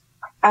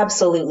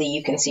 absolutely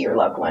you can see your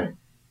loved one.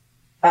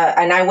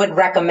 And I would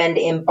recommend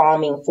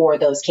embalming for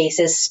those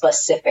cases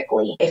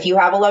specifically. If you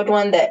have a loved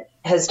one that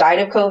has died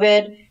of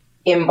COVID,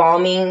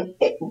 embalming,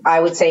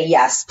 I would say,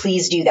 yes,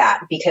 please do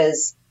that.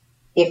 Because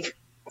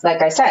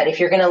like I said,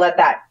 if you're going to let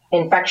that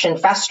infection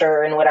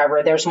fester and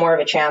whatever, there's more of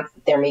a chance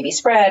that there may be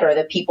spread, or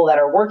the people that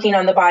are working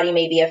on the body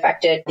may be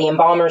affected, the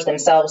embalmers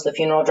themselves, the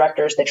funeral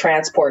directors, the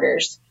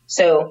transporters.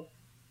 So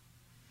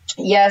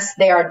yes,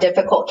 they are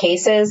difficult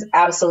cases,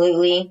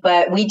 absolutely,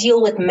 but we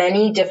deal with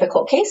many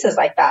difficult cases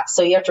like that.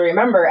 So you have to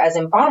remember, as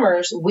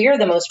embalmers, we're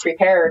the most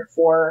prepared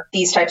for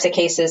these types of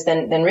cases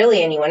than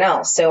really anyone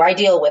else. So I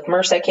deal with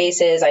MRSA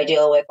cases. I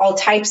deal with all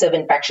types of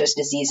infectious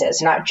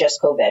diseases, not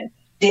just COVID.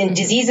 The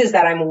diseases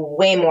that I'm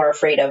way more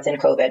afraid of than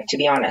COVID, to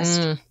be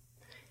honest.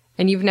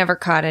 And you've never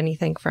caught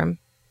anything from?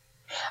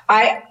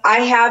 I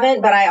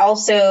haven't, but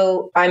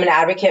I'm an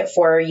advocate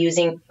for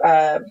using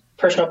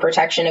personal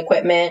protection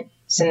equipment.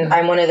 And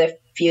I'm one of the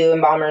few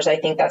embalmers, I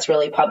think that's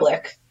really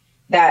public,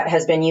 that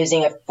has been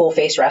using a full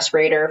face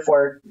respirator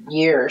for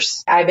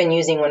years. I've been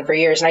using one for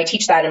years, and I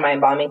teach that in my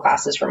embalming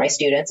classes for my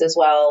students as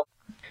well.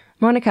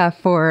 Monica,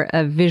 for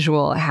a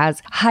visual,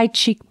 has high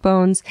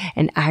cheekbones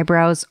and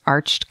eyebrows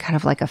arched kind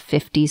of like a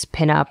 50s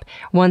pinup.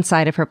 One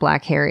side of her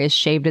black hair is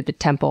shaved at the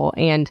temple,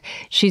 and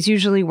she's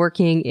usually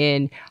working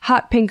in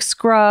hot pink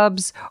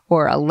scrubs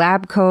or a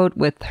lab coat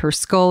with her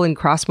skull and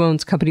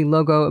crossbones company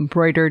logo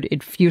embroidered in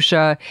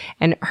fuchsia.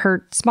 And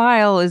her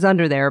smile is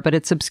under there, but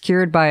it's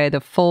obscured by the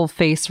full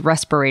face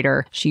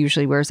respirator. She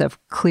usually wears a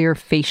clear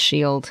face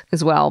shield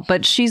as well.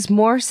 But she's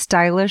more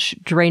stylish,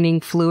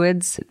 draining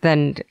fluids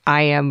than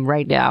I am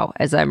right now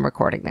as I'm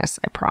recording this,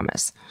 I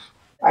promise.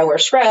 I wear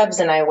scrubs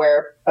and I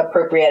wear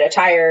appropriate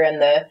attire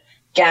and the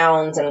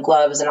gowns and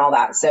gloves and all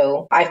that.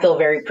 So I feel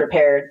very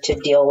prepared to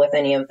deal with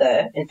any of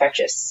the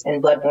infectious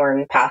and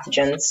bloodborne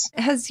pathogens.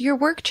 Has your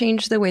work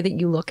changed the way that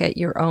you look at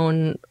your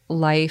own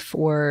life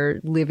or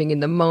living in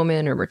the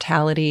moment or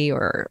mortality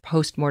or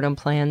post-mortem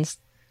plans?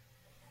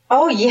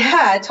 Oh,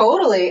 yeah,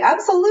 totally.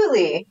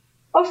 Absolutely.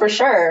 Oh, for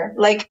sure.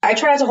 Like, I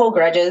try not to hold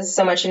grudges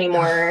so much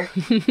anymore.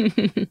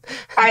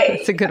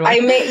 That's a good one.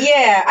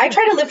 I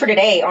try to live for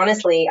today,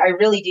 honestly. I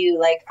really do.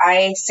 Like,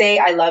 I say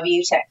I love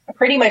you to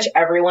pretty much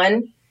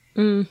everyone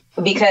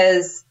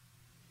because,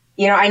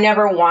 you know, I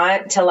never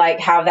want to, like,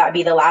 have that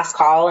be the last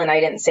call. And I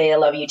didn't say I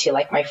love you to,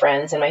 like, my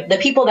friends and the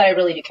people that I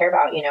really do care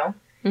about, you know?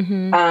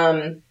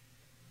 Mm-hmm.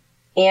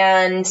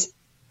 And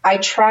I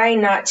try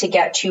not to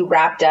get too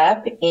wrapped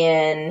up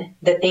in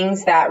the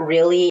things that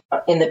really,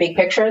 in the big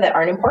picture, that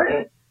aren't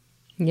important.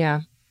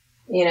 Yeah.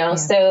 You know,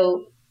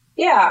 so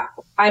yeah,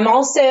 I'm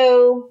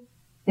also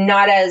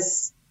not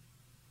as,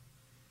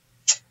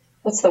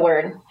 what's the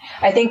word?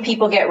 I think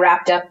people get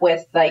wrapped up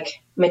with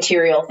like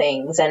material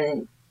things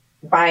and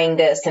buying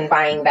this and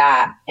buying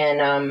that.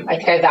 And I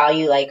think I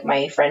value like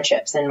my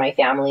friendships and my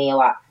family a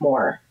lot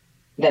more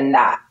than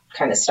that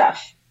kind of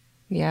stuff.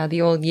 Yeah,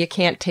 the old "you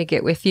can't take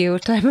it with you"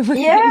 type of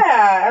thing.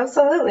 Yeah,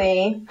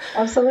 absolutely.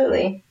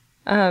 Absolutely.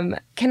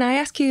 Can I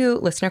ask you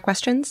listener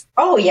questions?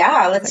 Oh,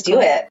 yeah, let's do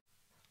it.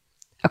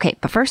 Okay,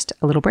 but first,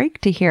 a little break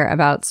to hear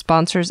about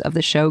sponsors of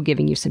the show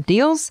giving you some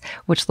deals,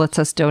 which lets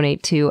us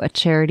donate to a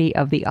charity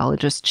of the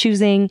ologist's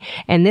choosing.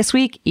 And this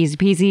week, easy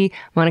peasy,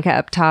 Monica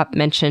up top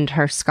mentioned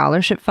her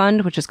scholarship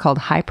fund, which is called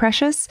High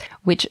Precious,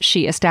 which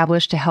she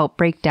established to help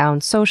break down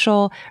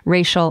social,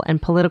 racial,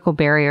 and political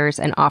barriers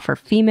and offer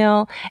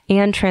female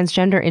and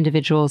transgender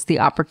individuals the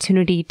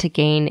opportunity to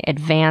gain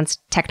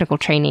advanced technical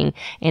training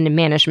and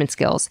management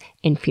skills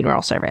in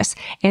funeral service.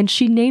 And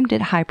she named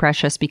it High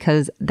Precious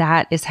because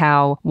that is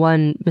how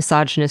one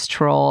misogynist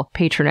troll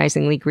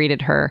patronizingly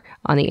greeted her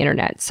on the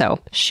internet. So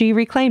she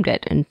reclaimed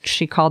it and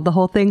she called the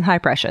whole thing High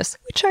Precious,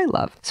 which I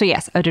love. So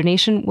yes, a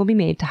donation will be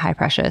made to High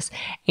Precious,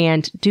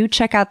 and do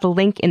check out the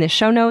link in the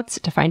show notes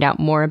to find out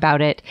more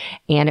about it.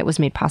 And it was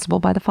made possible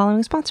by the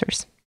following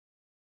sponsors.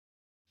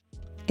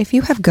 If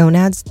you have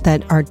gonads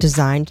that are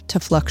designed to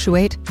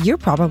fluctuate, you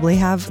probably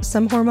have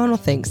some hormonal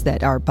things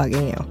that are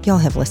bugging you. Y'all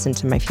have listened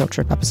to my field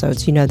trip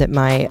episodes. You know that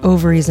my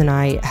ovaries and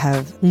I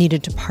have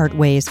needed to part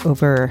ways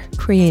over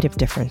creative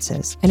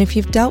differences. And if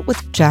you've dealt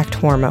with jacked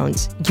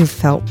hormones, you've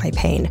felt my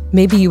pain.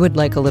 Maybe you would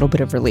like a little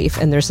bit of relief.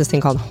 And there's this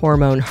thing called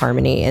Hormone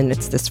Harmony, and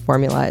it's this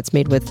formula. It's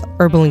made with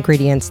herbal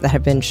ingredients that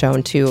have been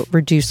shown to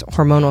reduce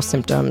hormonal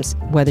symptoms,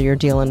 whether you're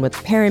dealing with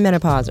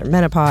perimenopause or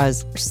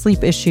menopause, or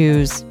sleep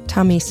issues,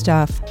 tummy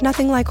stuff.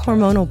 Nothing like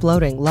hormonal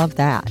bloating. Love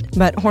that.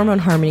 But Hormone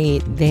Harmony,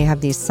 they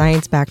have these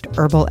science-backed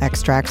herbal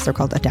extracts. They're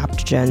called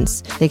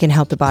adaptogens. They can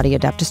help the body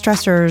adapt to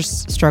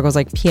stressors, struggles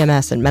like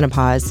PMS and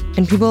menopause.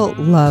 And people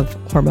love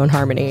Hormone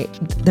Harmony.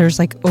 There's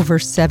like over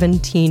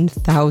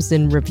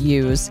 17,000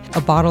 reviews.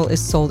 A bottle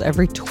is sold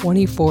every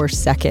 24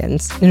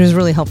 seconds. And it was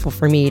really helpful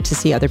for me to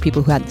see other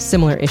people who had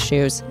similar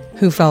issues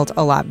who felt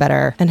a lot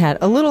better and had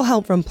a little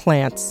help from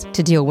plants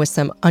to deal with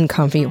some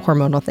uncomfy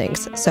hormonal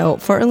things. So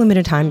for a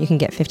limited time, you can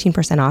get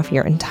 15% off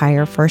your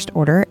entire first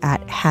order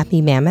at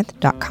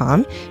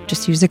happymammoth.com.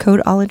 Just use the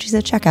code Ologies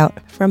at checkout.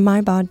 From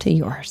my bod to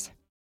yours.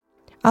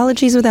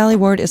 Ologies with Allie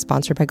Ward is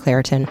sponsored by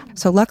Claritin.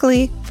 So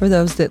luckily, for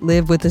those that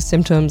live with the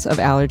symptoms of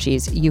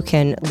allergies, you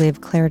can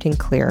live Claritin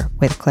Clear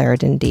with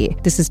Claritin D.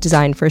 This is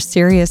designed for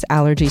serious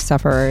allergy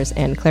sufferers,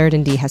 and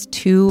Claritin D has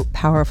 2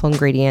 powerful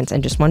ingredients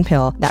and just 1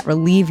 pill that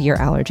relieve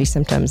your allergy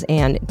symptoms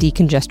and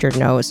decongest your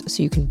nose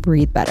so you can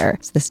breathe better.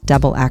 It's this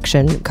double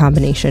action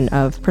combination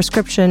of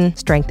prescription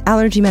strength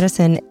allergy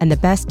medicine and the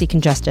best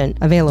decongestant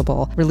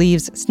available.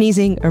 Relieves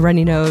sneezing, a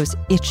runny nose,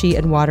 itchy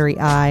and watery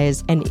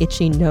eyes, and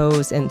itchy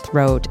nose and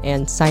throat,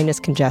 and sinus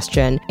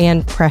congestion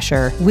and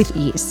pressure with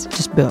ease.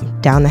 Just boom,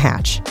 down the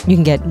hatch. You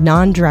can get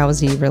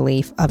non-drowsy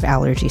relief of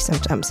allergy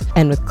symptoms.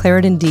 And with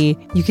Claritin D,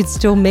 you can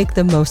still make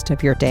the most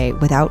of your day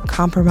without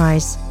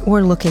compromise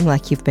or looking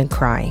like you've been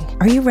crying.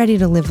 Are you ready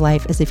to live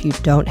life as if you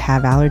don't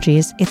have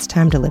allergies? It's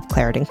time to live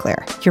Claritin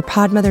Clear. Your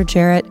pod mother,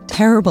 Jarrett,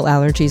 terrible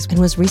allergies, and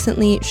was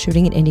recently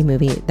shooting an indie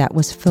movie that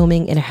was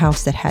filming in a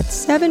house that had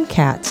 7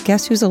 cats.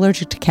 Guess who's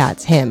allergic to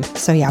cats? Him.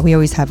 So yeah, we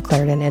always have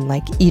Claritin in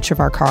like each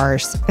of our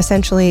cars.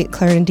 Essentially,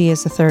 Claritin D is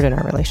is the third in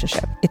our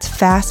relationship. It's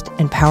fast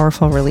and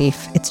powerful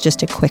relief. It's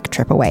just a quick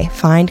trip away.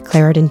 Find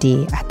Claritin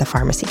D at the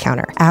pharmacy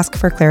counter. Ask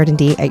for Claritin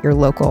D at your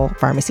local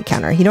pharmacy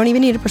counter. You don't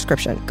even need a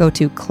prescription. Go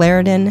to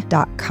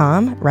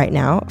Claritin.com right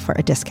now for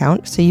a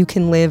discount so you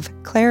can live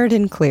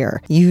Claritin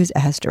Clear. Use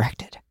as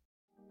directed.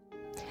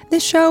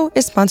 This show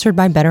is sponsored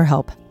by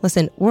BetterHelp.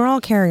 Listen, we're all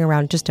carrying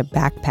around just a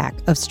backpack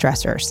of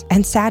stressors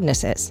and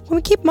sadnesses. When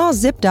we keep them all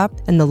zipped up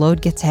and the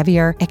load gets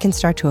heavier, it can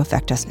start to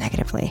affect us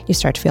negatively. You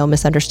start to feel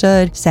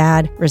misunderstood,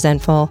 sad,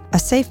 resentful. A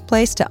safe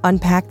place to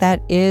unpack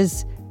that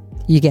is,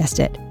 you guessed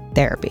it,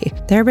 therapy.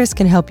 Therapists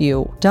can help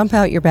you dump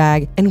out your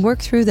bag and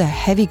work through the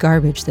heavy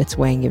garbage that's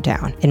weighing you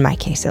down, in my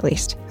case at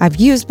least. I've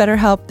used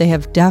BetterHelp. They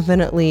have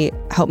definitely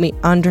helped me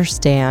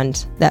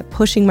understand that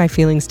pushing my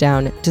feelings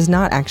down does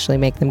not actually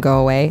make them go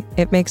away.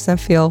 It makes them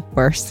feel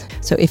worse.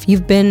 So if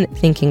you've been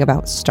thinking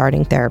about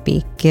starting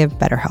therapy, give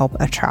BetterHelp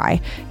a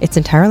try. It's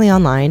entirely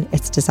online.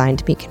 It's designed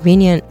to be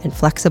convenient and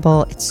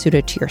flexible. It's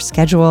suited to your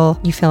schedule.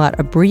 You fill out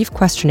a brief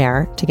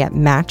questionnaire to get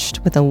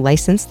matched with a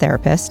licensed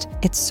therapist.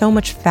 It's so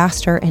much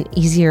faster and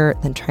easier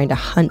than trying to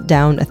hunt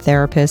down a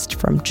therapist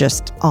from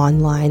just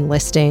online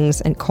listings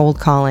and cold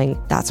calling.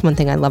 That's one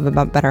thing I love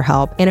about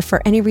BetterHelp. And if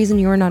for any reason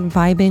you're not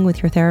vibing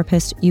with your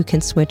therapist, you can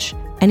switch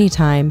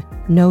anytime,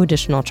 no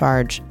additional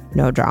charge,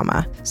 no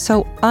drama.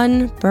 So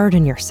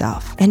unburden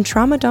yourself and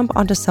trauma dump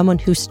onto someone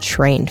who's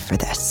trained for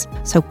this.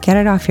 So get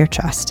it off your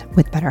chest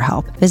with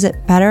BetterHelp.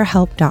 Visit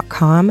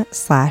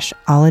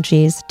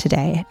betterhelp.com/ologies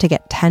today to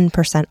get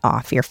 10%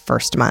 off your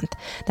first month.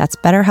 That's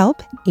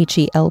BetterHelp,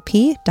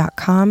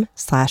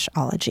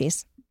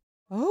 HELP.com/ologies.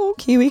 Oh,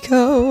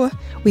 KiwiCo.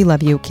 We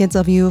love you. Kids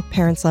love you.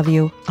 Parents love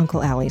you.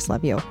 Uncle Allie's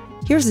love you.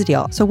 Here's the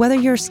deal. So whether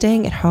you're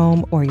staying at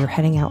home or you're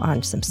heading out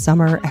on some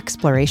summer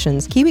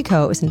explorations,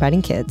 KiwiCo is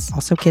inviting kids,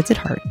 also kids at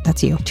heart,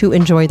 that's you, to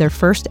enjoy their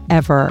first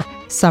ever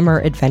summer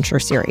adventure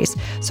series.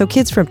 So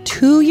kids from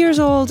 2 years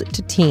old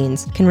to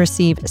teens can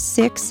receive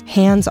 6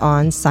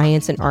 hands-on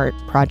science and art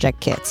project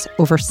kits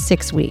over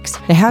 6 weeks.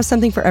 They have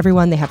something for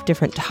everyone. They have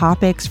different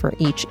topics for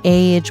each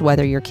age,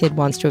 whether your kid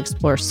wants to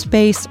explore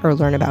space or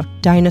learn about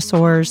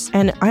dinosaurs.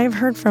 And I've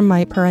heard from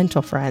my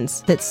parental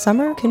friends that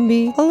summer can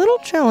be a little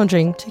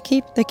challenging to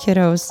keep the kiddos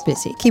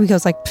busy.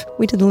 KiwiCo's like,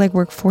 we did the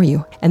legwork for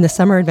you. And the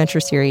Summer Adventure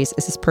Series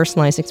is this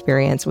personalized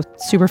experience with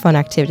super fun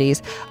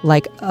activities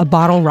like a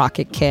bottle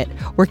rocket kit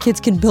where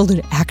kids can build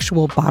an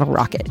actual bottle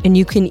rocket. And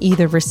you can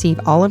either receive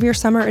all of your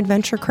summer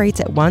adventure crates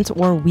at once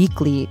or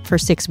weekly for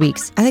 6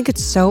 weeks. I think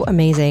it's so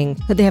amazing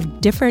that they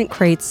have different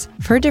crates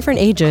for different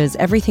ages,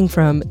 everything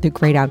from the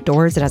great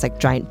outdoors that has like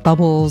giant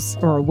bubbles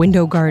or a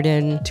window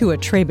garden to a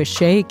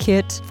trebuchet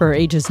kit for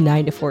ages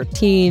 9 to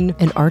 14,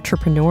 an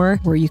entrepreneur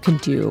where you can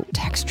do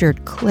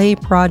textured clay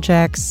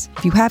projects.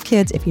 If you have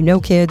kids, if you know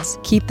kids,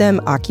 keep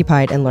them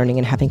occupied and learning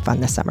and having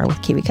fun this summer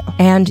with KiwiCo.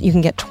 And you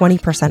can get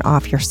 20%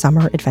 off your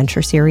summer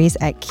adventure series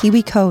at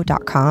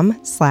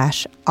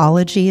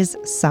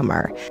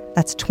kiwico.com/ologies-summer.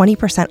 That's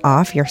 20%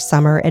 off your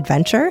summer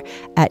adventure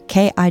at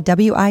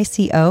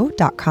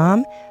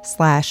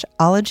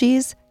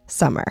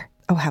kiwico.com/ologies-summer.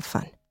 Oh, have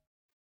fun.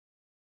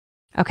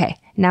 Okay,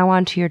 now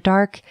on to your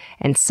dark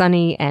and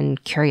sunny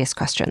and curious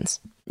questions.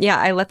 Yeah,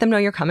 I let them know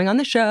you're coming on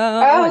the show.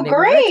 Oh, and they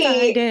great. were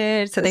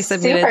excited. So they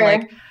submitted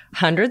like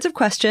hundreds of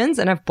questions,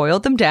 and I've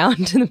boiled them down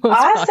to the most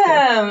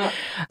popular.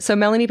 So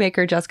Melanie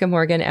Baker, Jessica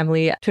Morgan,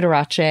 Emily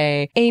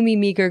Tudorace, Amy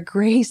Meager,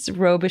 Grace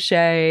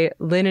Robichaud,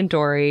 Lynn and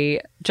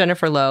Dory,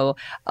 Jennifer Lowe,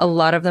 a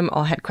lot of them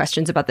all had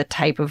questions about the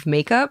type of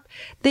makeup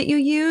that you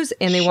use,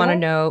 and they want to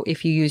know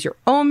if you use your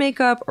own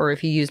makeup or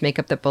if you use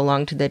makeup that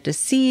belonged to the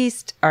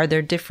deceased. Are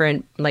there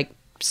different like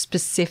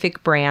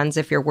specific brands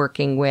if you're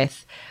working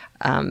with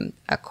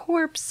a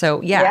corpse?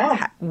 So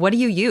yeah, what do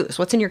you use?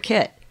 What's in your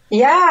kit?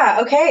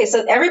 Yeah. Okay.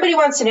 So everybody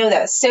wants to know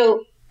this.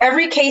 So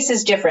every case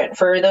is different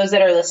for those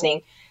that are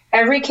listening.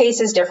 Every case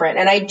is different.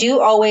 And I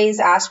do always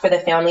ask for the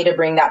family to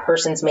bring that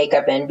person's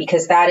makeup in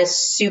because that is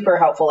super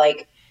helpful.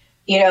 Like,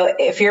 you know,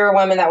 if you're a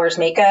woman that wears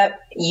makeup,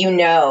 you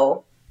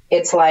know,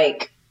 it's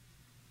like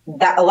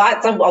that a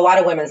lot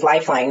of women's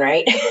lifeline,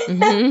 right?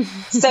 Mm-hmm.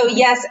 So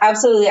yes,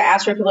 absolutely. I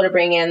ask for people to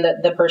bring in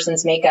the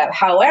person's makeup.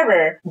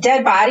 However,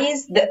 dead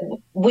bodies,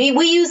 we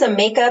use a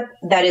makeup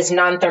that is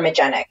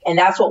non-thermogenic, and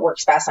that's what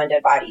works best on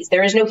dead bodies.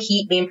 There is no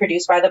heat being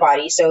produced by the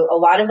body. So a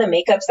lot of the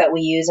makeups that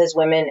we use as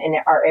women in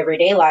our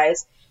everyday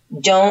lives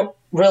don't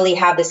really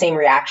have the same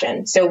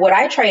reaction. So what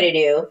I try to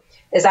do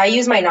is I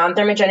use my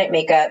non-thermogenic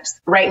makeups.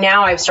 Right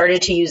now, I've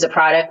started to use a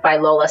product by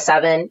Lola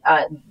 7.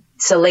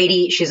 It's a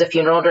lady, she's a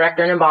funeral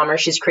director and embalmer.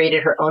 She's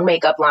created her own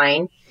makeup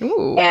line.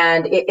 Ooh.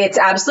 And it's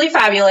absolutely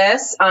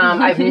fabulous.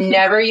 I've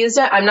never used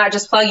it. I'm not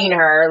just plugging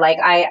her. Like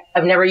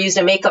I've never used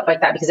a makeup like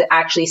that because it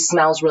actually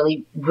smells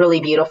really, really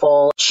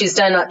beautiful. She's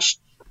done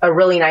a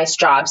really nice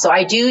job. So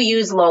I do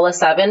use Lola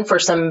 7 for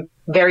some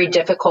very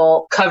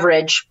difficult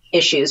coverage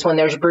issues when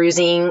there's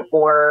bruising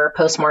or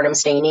postmortem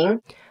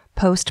staining.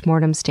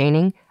 Postmortem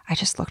staining? I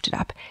just looked it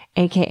up,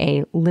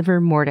 aka livor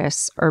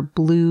mortis or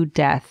blue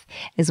death,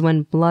 is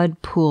when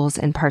blood pools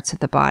in parts of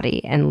the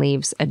body and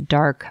leaves a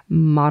dark,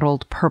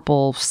 mottled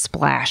purple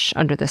splash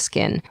under the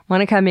skin.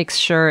 Monica makes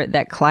sure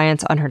that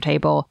clients on her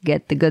table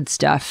get the good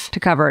stuff to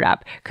cover it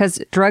up.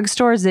 Because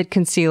drugstore zit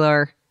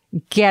concealer,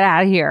 get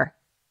out of here.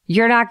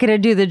 You're not going to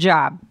do the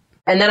job.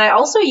 And then I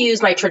also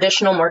use my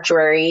traditional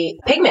mortuary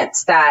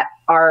pigments that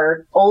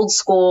our old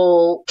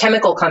school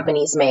chemical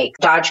companies make.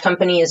 Dodge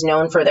Company is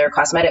known for their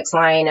cosmetics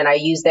line, and I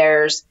use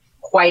theirs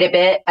quite a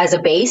bit as a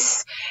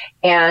base.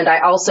 And I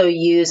also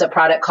use a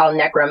product called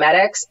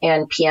Necrometics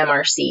and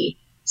PMRC.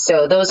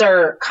 So those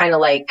are kind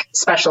of like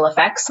special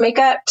effects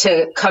makeup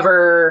to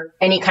cover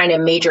any kind of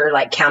major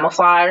like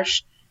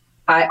camouflage.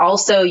 I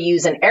also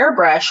use an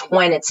airbrush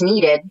when it's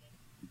needed.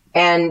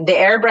 And the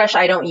airbrush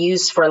I don't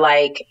use for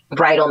like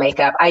bridal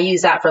makeup. I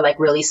use that for like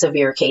really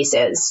severe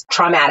cases,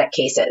 traumatic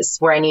cases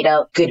where I need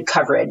a good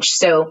coverage.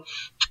 So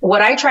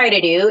what I try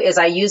to do is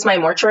I use my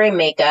mortuary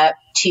makeup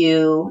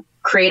to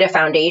create a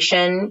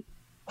foundation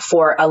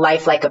for a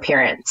lifelike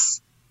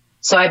appearance.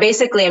 So I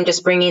basically am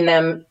just bringing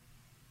them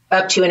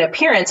up to an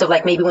appearance of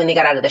like maybe when they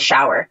got out of the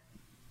shower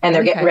and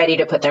they're getting ready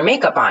to put their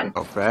makeup on.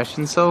 So fresh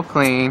and so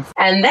clean.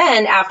 And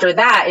then after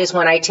that is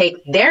when I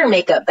take their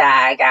makeup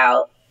bag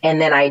out and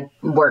then I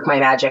work my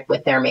magic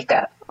with their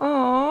makeup.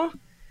 Aww.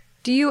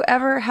 Do you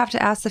ever have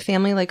to ask the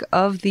family, like,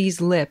 of these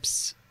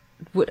lips,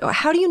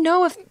 how do you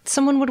know if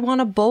someone would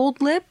want a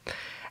bold lip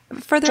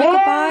for their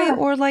goodbye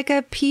or like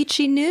a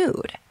peachy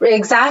nude?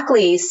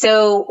 Exactly.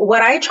 So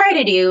what I try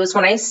to do is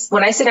when I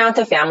sit down with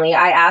the family,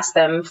 I ask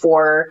them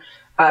for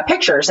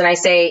pictures. And I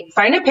say,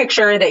 find a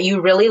picture that you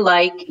really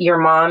like, your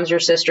mom's, your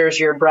sister's,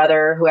 your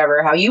brother,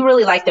 whoever, how you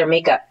really like their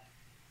makeup.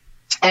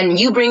 And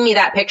you bring me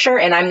that picture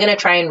and I'm going to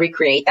try and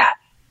recreate that.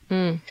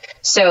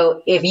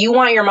 So if you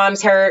want your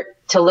mom's hair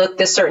to look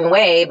this certain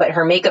way, but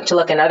her makeup to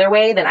look another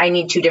way, then I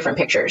need 2 different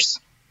pictures.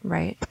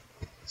 Right.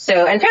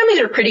 So, and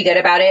families are pretty good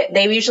about it.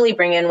 They usually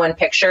bring in one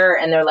picture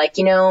and they're like,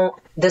 you know,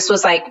 this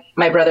was like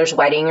my brother's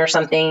wedding or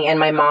something. And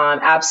my mom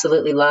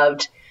absolutely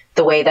loved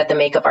the way that the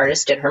makeup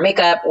artist did her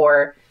makeup,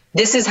 or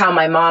this is how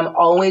my mom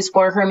always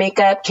wore her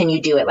makeup. Can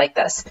you do it like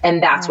this?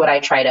 And that's what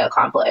I try to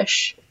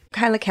accomplish.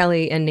 Kyla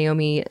Kelly and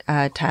Naomi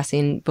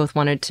Tassin both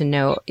wanted to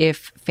know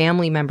if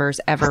family members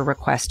ever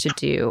request to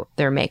do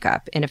their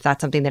makeup and if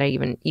that's something that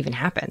even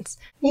happens.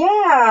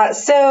 Yeah.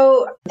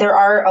 So there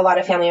are a lot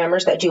of family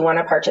members that do want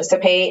to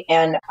participate.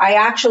 And I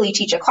actually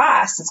teach a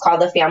class. It's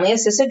called the Family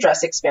Assisted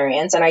Dress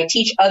Experience. And I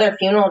teach other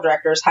funeral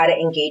directors how to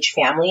engage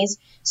families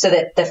so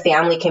that the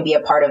family can be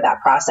a part of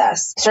that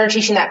process. I started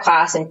teaching that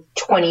class in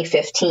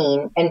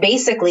 2015. And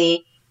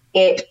basically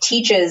it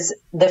teaches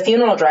the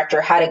funeral director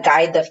how to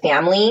guide the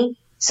family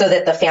so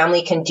that the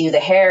family can do the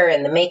hair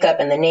and the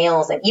makeup and the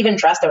nails and even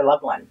dress their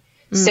loved one.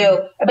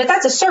 So, but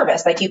that's a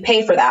service. Like you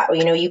pay for that.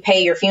 You know, you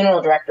pay your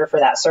funeral director for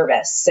that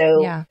service.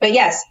 So, But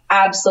yes,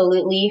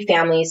 absolutely.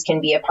 Families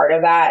can be a part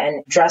of that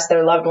and dress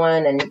their loved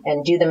one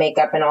and do the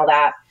makeup and all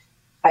that.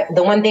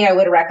 The one thing I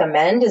would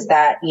recommend is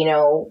that, you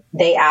know,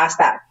 they ask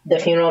that the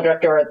funeral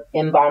director or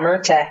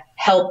embalmer to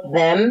help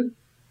them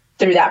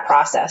through that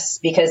process,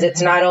 because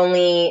it's not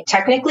only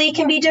technically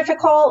can be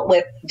difficult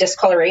with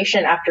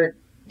discoloration after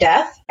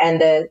death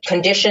and the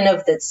condition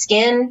of the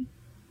skin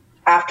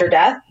after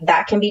death,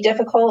 that can be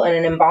difficult. And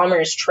an embalmer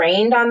is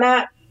trained on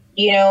that,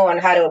 you know, on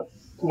how to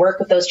work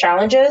with those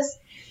challenges,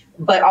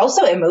 but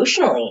also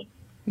emotionally.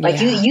 Like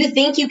you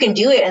think you can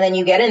do it and then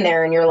you get in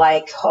there and you're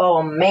like,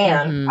 oh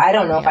man, I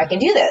don't know if I can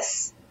do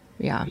this.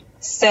 Yeah.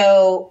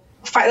 So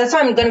that's why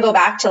I'm going to go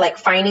back to like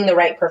finding the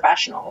right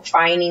professional,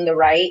 finding the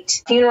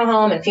right funeral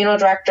home and funeral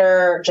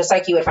director, just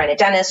like you would find a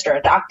dentist or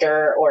a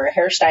doctor or a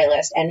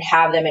hairstylist, and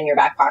have them in your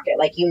back pocket.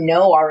 Like, you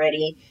know,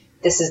 already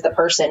this is the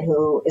person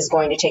who is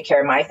going to take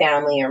care of my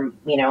family or,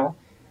 you know,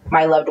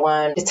 my loved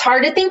one. It's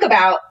hard to think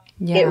about.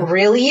 It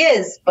really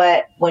is.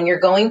 But when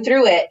you're going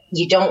through it,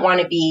 you don't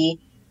want to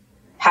be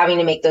having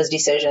to make those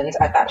decisions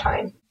at that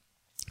time.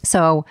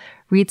 So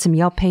read some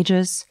Yelp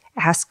pages.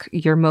 Ask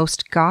your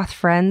most goth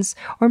friends,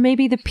 or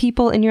maybe the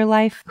people in your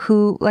life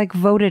who like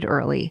voted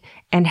early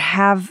and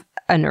have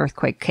an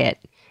earthquake kit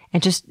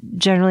and just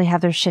generally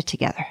have their shit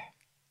together.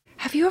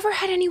 Have you ever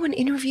had anyone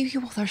interview you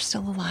while they're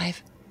still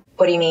alive?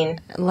 What do you mean?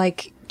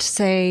 Like to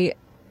say,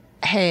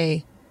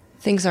 hey,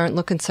 things aren't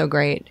looking so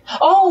great.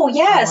 Oh,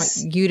 yes.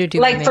 I want you to do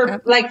like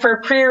makeup.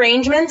 for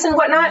prearrangements and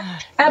whatnot.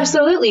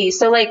 Absolutely.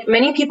 So like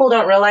many people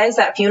don't realize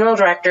that funeral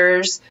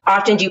directors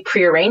often do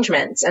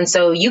prearrangements. And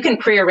so you can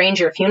prearrange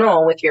your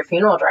funeral with your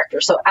funeral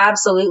director. So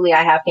absolutely.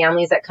 I have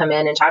families that come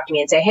in and talk to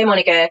me and say, hey,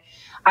 Monica,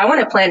 I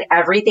want to plan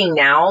everything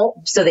now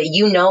so that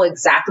you know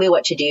exactly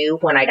what to do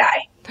when I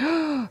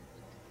die.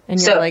 And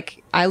you're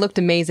like, I looked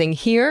amazing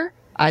here.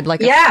 I'd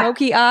like a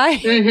smoky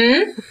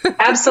eye.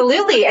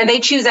 Absolutely. And they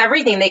choose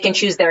everything. They can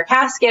choose their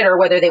casket, or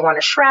whether they want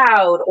a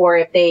shroud, or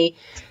if they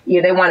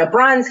want a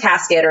bronze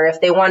casket, or if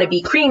they want to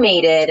be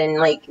cremated. And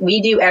like, we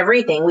do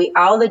everything.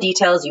 All the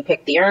details. You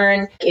pick the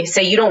urn. If,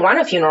 say you don't want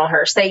a funeral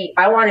hearse, say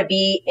I want to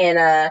be in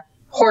a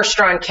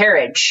horse-drawn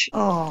carriage.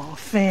 Oh,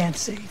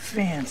 fancy,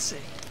 fancy.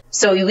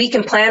 So we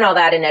can plan all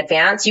that in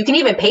advance. You can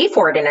even pay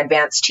for it in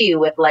advance too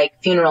with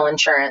like funeral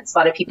insurance. A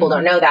lot of people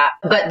don't know that.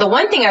 But the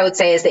one thing I would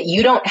say is that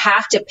you don't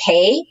have to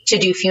pay to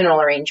do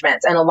funeral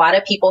arrangements. And a lot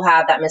of people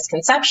have that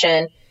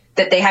misconception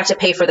that they have to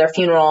pay for their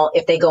funeral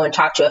if they go and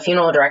talk to a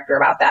funeral director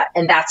about that.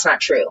 And that's not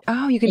true.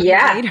 Oh, you can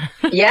pay later.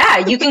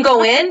 Yeah, you can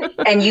go in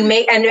and you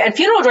make, and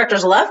funeral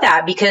directors love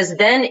that because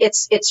then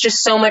it's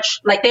just so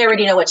much like they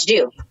already know what to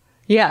do.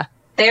 Yeah.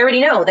 They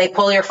already know. They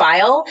pull your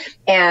file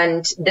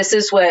and this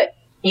is what,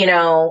 you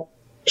know,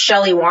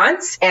 Shelly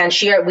wants. And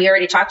we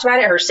already talked about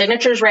it. Her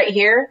signature's right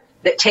here.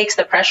 That takes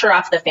the pressure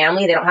off the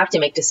family. They don't have to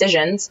make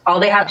decisions. All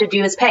they have to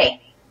do is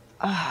pay.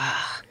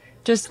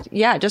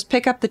 Just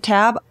pick up the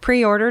tab,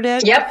 pre-ordered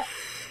it. Yep.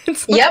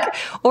 It's like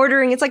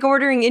it's like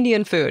ordering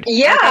Indian food.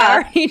 Yeah. Like I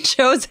already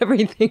chose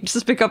everything.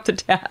 Just pick up the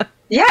tab.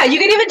 Yeah, you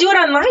can even do it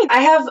online.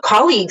 I have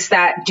colleagues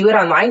that do it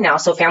online now,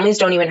 so families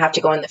don't even have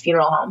to go in the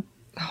funeral home.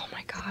 Oh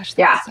my gosh,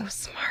 that's so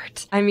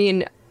smart. I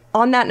mean,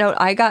 on that note,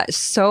 I got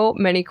so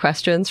many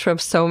questions from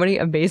so many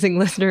amazing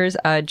listeners.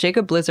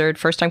 Jacob Blizzard,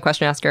 first-time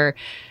question asker.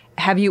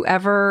 Have you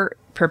ever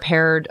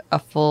prepared a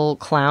full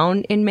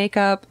clown in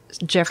makeup?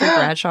 Jeffrey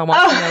Bradshaw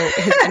wants to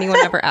know, has anyone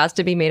ever asked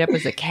to be made up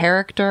as a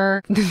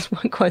character? This is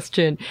one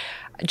question.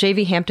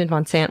 JV Hampton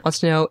Von Sant wants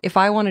to know, if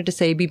I wanted to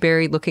say be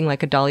buried looking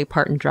like a Dolly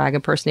Parton drag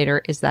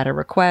impersonator, is that a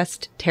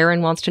request?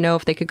 Taryn wants to know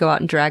if they could go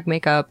out in drag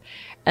makeup.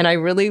 And I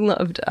really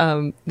loved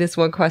this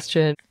one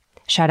question.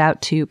 Shout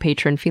out to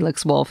patron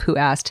Felix Wolf, who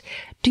asked,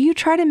 do you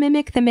try to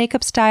mimic the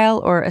makeup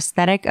style or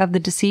aesthetic of the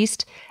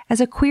deceased?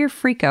 As a queer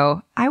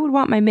freako, I would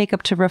want my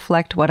makeup to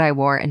reflect what I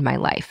wore in my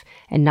life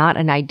and not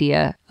an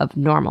idea of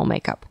normal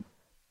makeup.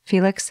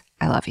 Felix,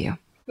 I love you.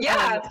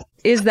 Yeah.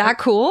 Is that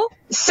cool?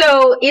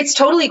 So it's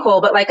totally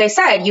cool. But like I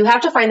said, you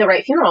have to find the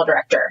right funeral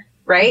director.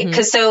 Right?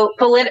 Because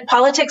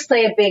politics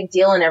play a big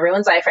deal in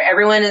everyone's life.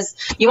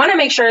 You want to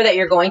make sure that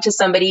you're going to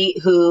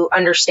somebody who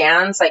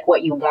understands like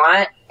what you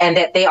want and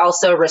that they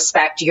also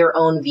respect your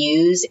own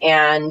views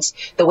and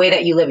the way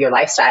that you live your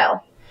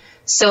lifestyle.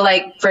 So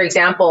like, for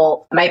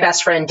example, my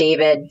best friend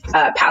David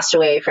passed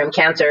away from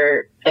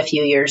cancer a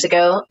few years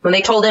ago. When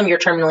they told him you're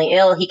terminally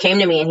ill, he came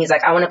to me and he's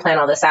like, I want to plan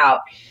all this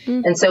out.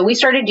 And so we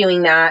started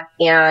doing that.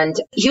 And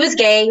he was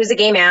gay. He was a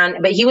gay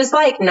man, but he was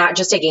like not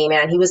just a gay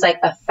man. He was like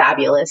a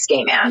fabulous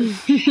gay man.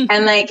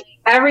 And like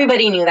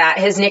everybody knew that.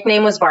 His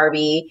nickname was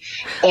Barbie.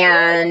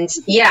 And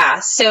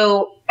yeah,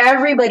 so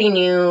everybody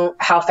knew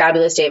how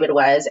fabulous David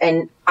was.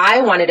 And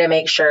I wanted to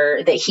make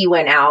sure that he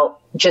went out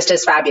just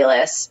as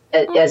fabulous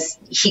as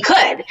he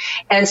could.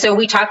 And so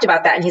we talked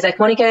about that. And he's like,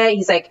 Monica,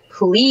 he's like,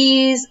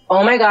 please,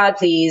 oh my God,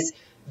 please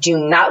do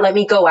not let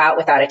me go out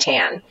without a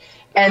tan.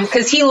 And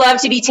because he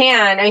loved to be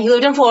tan, and he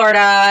lived in Florida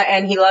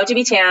and he loved to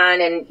be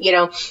tan. And, you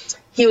know,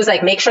 he was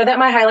like, make sure that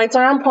my highlights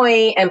are on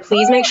point and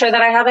please make sure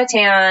that I have a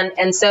tan.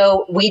 And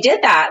so we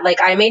did that. Like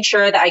I made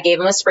sure that I gave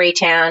him a spray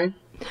tan.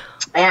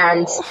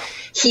 And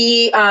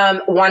he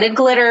wanted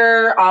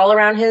glitter all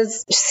around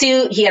his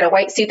suit. He had a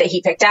white suit that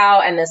he picked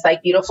out and this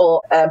like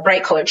beautiful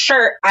bright colored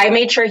shirt. I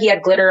made sure he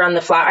had glitter on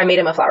the flower. I made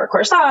him a flower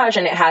corsage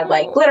and it had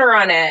like glitter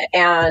on it,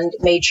 and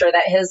made sure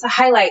that his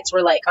highlights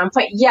were like on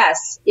point.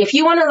 Yes, if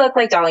you want to look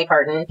like Dolly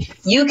Parton,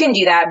 you can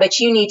do that, but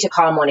you need to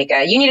call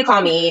Monica. You need to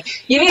call me.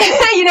 You need,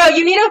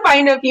 you need to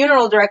find a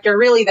funeral director.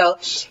 Really though,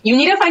 you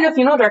need to find a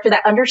funeral director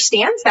that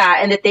understands that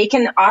and that they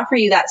can offer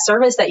you that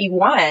service that you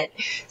want.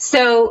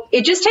 So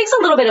it just takes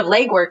a little bit of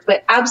legwork,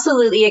 but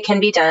absolutely it can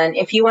be done.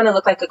 If you want to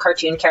look like a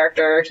cartoon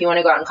character, if you want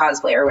to go out and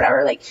cosplay or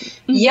whatever, like,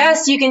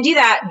 yes, you can do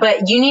that.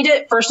 But you need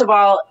to, first of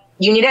all,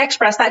 you need to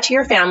express that to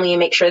your family and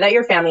make sure that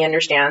your family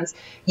understands.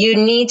 You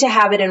need to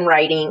have it in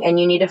writing, and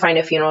you need to find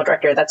a funeral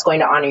director that's going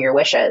to honor your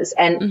wishes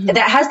and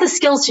that has the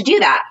skills to do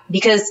that,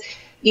 because,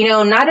 you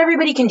know, not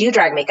everybody can do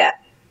drag makeup.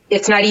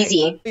 It's not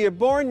easy. You're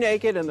born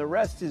naked and the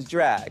rest is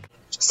drag.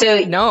 So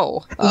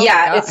no.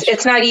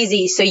 It's not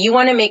easy. So you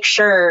want to make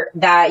sure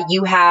that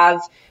you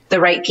have the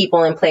right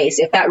people in place.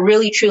 If that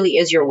really truly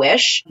is your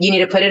wish, you need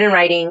to put it in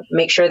writing,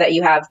 make sure that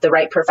you have the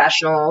right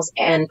professionals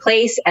in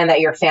place and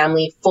that your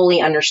family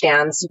fully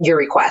understands your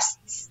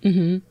requests.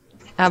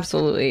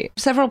 Absolutely.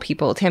 Several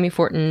people, Tammy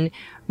Fortin,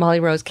 Molly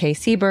Rose K.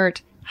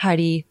 Siebert,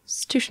 Heidi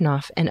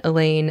Stushnoff, and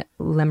Elaine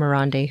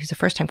Lemerande, who's a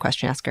first-time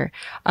question asker,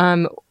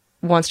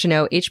 wants to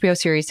know, HBO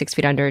series 6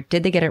 Feet Under,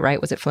 did they get it right?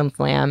 Was it flim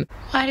flam?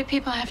 Why do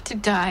people have to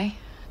die?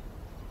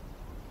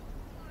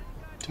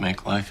 To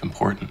make life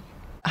important.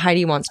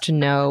 Heidi wants to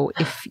know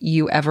if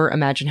you ever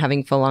imagine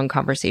having full-on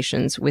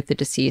conversations with the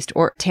deceased.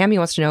 Or Tammy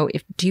wants to know,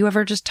 do you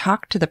ever just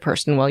talk to the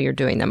person while you're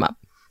doing them up,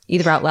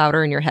 either out loud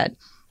or in your head?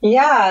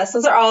 Yeah, so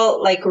those are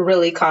all like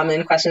really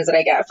common questions that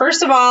I get.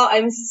 First of all,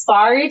 I'm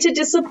sorry to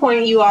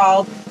disappoint you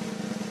all.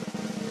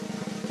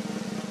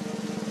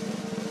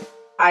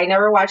 I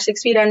never watched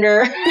 6 Feet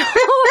Under.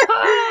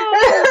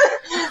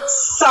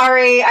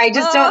 Sorry, I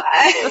just don't.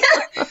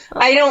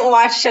 I don't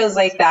watch shows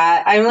like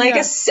that. I'm like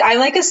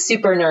a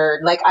super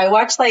nerd. Like I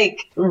watch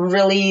like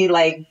really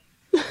like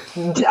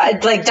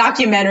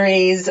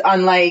documentaries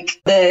on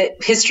like the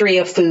history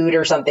of food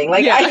or something.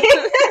 Like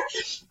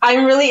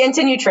I'm really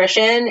into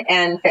nutrition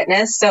and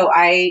fitness. So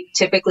I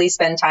typically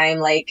spend time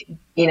like,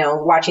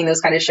 watching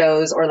those kind of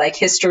shows or like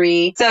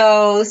history.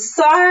 So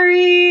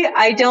sorry.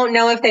 I don't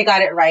know if they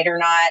got it right or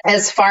not.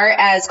 As far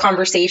as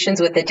conversations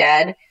with the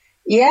dead.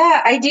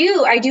 Yeah, I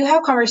do. I do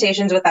have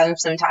conversations with them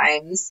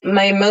sometimes.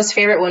 My most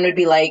favorite one would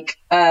be like,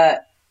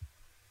 help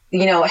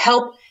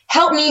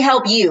me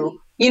help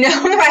you.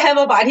 If I have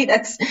a body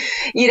that's,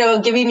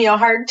 giving me a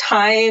hard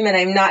time and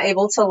I'm not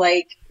able to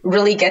like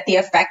really get the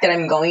effect that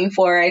I'm going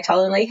for, I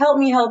tell them like, help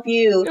me help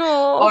you.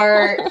 Aww.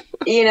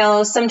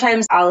 Or,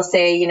 sometimes I'll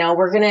say,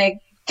 we're going to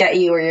get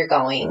you where you're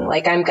going.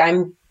 Like I'm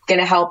going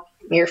to help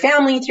your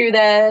family through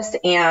this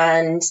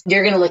and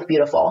you're going to look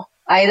beautiful.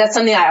 That's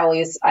something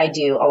I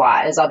do a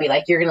lot is I'll be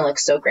like, you're going to look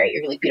so great.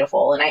 You're going to look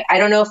beautiful. And I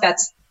don't know if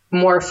that's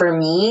more for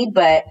me,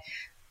 but,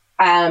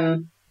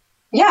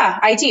 yeah,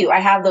 I do. I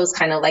have those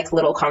kind of like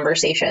little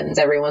conversations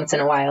every once in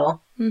a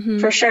while. Mm-hmm.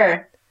 For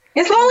sure.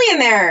 It's lonely in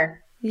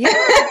there. Yeah.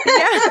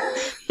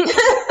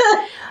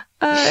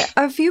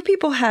 A few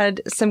people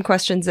had some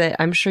questions that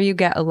I'm sure you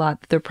get a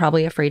lot that they're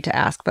probably afraid to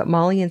ask, but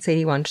Molly and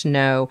Sadie want to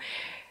know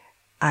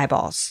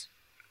eyeballs.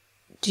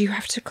 Do you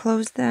have to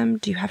close them?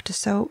 Do you have to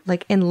sew?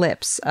 Like in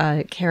lips,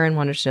 Karen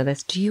wanted to know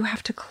this. Do you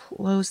have to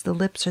close the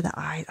lips or the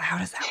eyes? How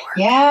does that work?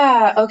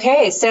 Yeah.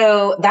 Okay.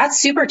 So that's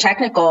super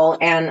technical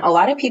and a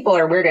lot of people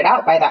are weirded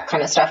out by that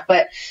kind of stuff.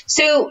 But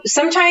so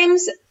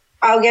sometimes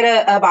I'll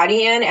get a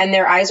body in and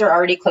their eyes are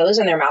already closed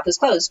and their mouth is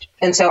closed.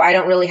 And so I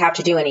don't really have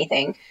to do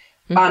anything.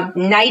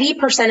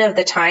 90% of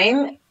the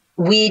time,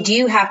 we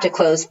do have to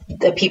close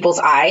the people's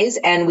eyes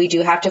and we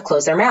do have to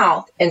close their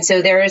mouth. And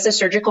so there is a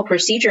surgical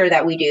procedure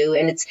that we do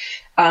and it's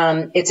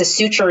a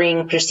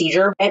suturing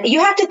procedure. And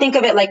you have to think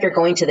of it like you're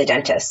going to the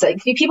dentist.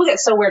 Like people get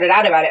so weirded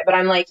out about it, but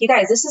I'm like, you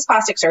guys, this is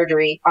plastic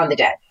surgery on the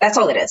dead. That's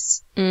all it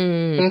is.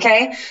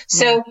 Okay.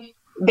 So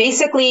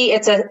basically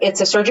it's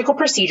a surgical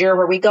procedure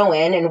where we go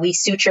in and we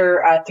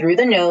suture through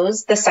the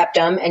nose, the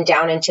septum and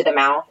down into the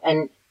mouth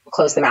and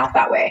close the mouth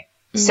that way.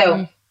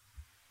 So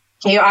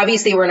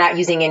obviously we're not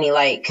using any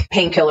like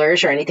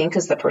painkillers or anything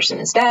because the person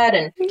is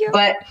dead.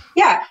 But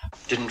yeah.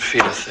 Didn't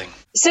feel a thing.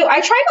 So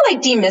I try to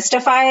like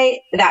demystify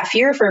that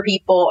fear for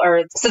people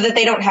or so that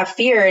they don't have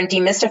fear and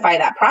demystify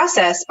that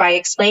process by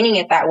explaining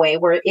it that way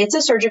where it's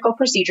a surgical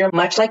procedure,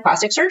 much like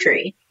plastic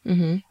surgery.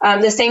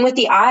 The same with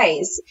the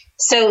eyes.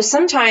 So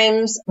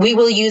sometimes we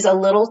will use a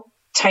little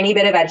tiny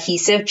bit of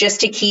adhesive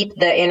just to keep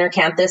the inner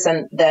canthus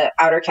and the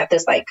outer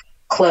canthus like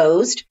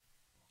closed.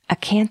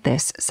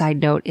 Acanthus,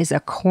 side note, is a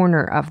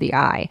corner of the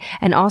eye.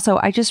 And also,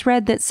 I just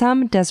read that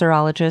some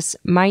deserologists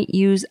might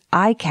use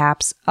eye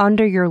caps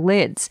under your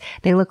lids.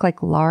 They look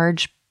like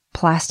large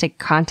plastic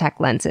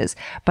contact lenses,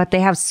 but they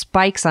have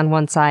spikes on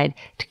one side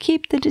to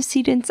keep the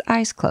decedent's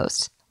eyes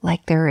closed,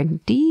 like they're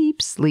in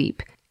deep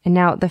sleep. And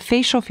now the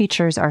facial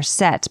features are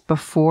set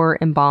before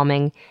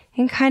embalming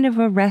in kind of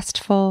a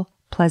restful,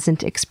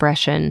 pleasant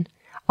expression.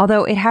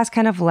 Although it has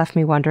kind of left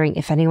me wondering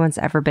if anyone's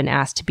ever been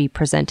asked to be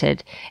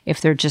presented if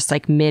they're just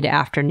like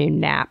mid-afternoon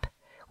nap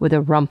with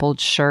a rumpled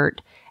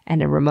shirt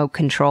and a remote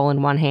control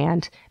in one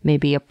hand,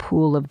 maybe a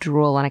pool of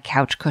drool on a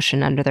couch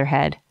cushion under their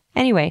head.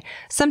 Anyway,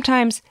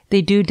 sometimes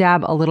they do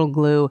dab a little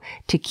glue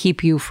to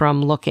keep you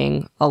from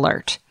looking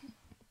alert.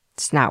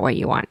 It's not what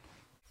you want.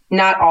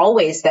 Not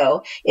always,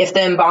 though. If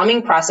the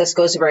embalming process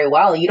goes very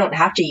well, you don't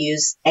have to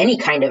use any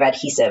kind of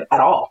adhesive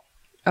at all.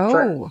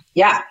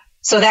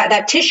 So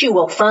that tissue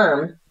will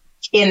firm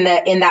in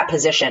that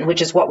position,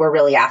 which is what we're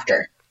really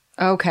after.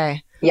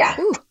 Okay. Yeah.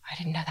 Ooh, I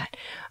didn't know that.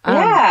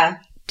 Yeah.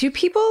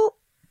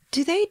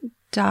 Do they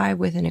die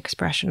with an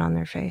expression on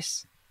their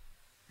face?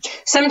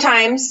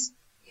 Sometimes.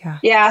 Yeah.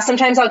 Yeah.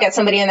 Sometimes I'll get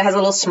somebody in that has a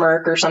little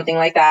smirk or something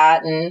like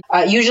that. And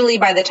usually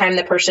by the time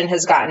the person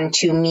has gotten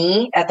to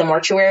me at the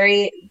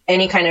mortuary,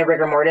 any kind of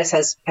rigor mortis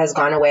has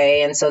gone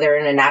away. And so they're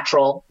in a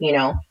natural,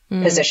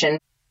 position.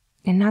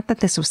 And not that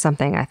this was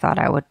something I thought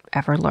I would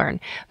ever learn,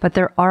 but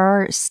there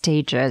are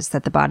stages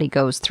that the body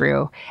goes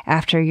through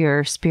after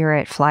your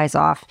spirit flies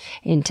off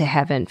into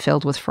heaven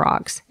filled with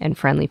frogs and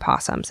friendly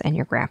possums and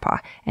your grandpa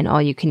and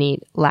all you can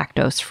eat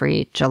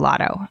lactose-free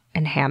gelato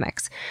and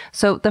hammocks.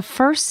 So the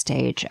first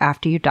stage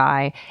after you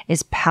die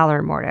is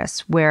pallor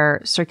mortis,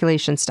 where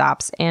circulation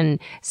stops and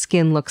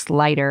skin looks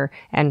lighter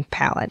and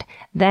pallid.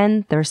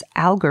 Then there's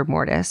algor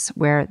mortis,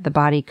 where the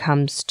body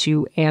comes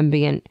to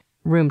ambient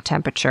room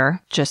temperature,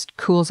 just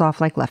cools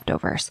off like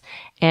leftovers.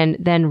 And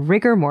then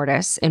rigor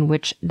mortis, in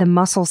which the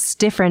muscles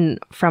stiffen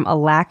from a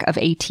lack of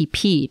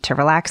ATP to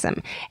relax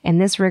them.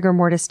 And this rigor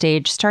mortis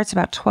stage starts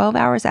about 12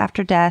 hours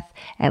after death.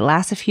 It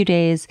lasts a few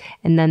days,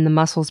 and then the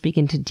muscles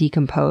begin to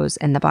decompose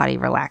and the body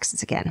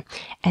relaxes again.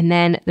 And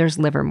then there's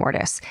livor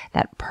mortis,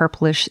 that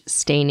purplish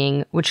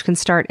staining, which can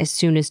start as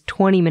soon as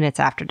 20 minutes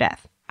after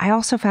death. I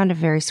also found it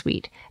very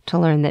sweet to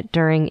learn that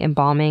during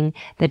embalming,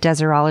 the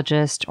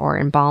deserologist or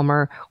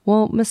embalmer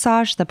will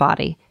massage the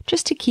body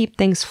just to keep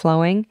things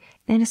flowing,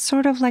 and it's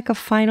sort of like a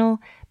final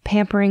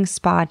pampering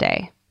spa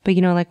day, but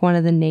like one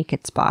of the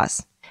naked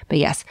spas. But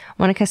yes,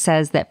 Monica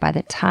says that by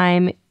the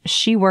time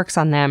she works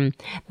on them,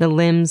 the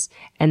limbs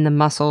and the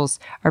muscles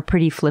are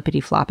pretty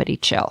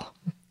flippity-floppity chill.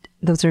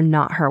 Those are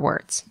not her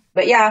words.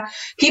 But yeah,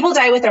 people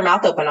die with their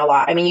mouth open a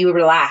lot. I mean, you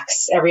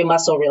relax, every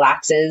muscle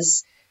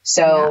relaxes.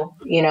 So,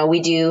 we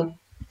do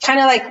kind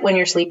of like when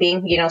you're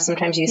sleeping,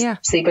 sometimes you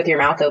sleep with your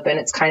mouth open.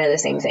 It's kind of the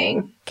same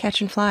thing.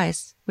 Catching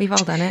flies. We've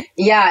all done it.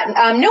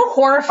 Yeah. No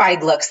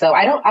horrified looks though.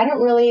 I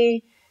don't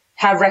really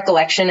have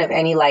recollection of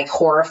any like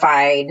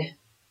horrified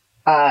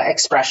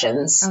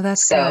expressions. Oh,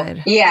 that's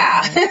good.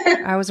 Yeah.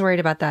 Okay. I was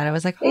worried about that. I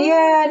was like,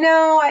 yeah,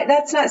 no,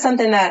 that's not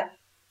something that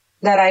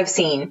I've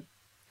seen.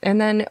 And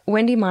then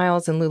Wendy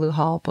Miles and Lulu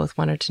Hall both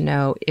wanted to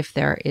know if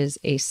there is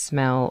a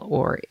smell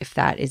or if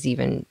that is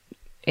even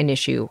an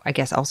issue. I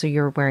guess also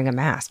you're wearing a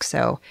mask.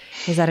 So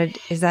is that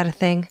a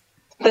thing?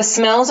 The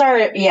smells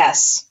are,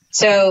 yes.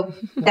 So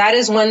that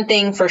is one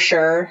thing for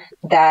sure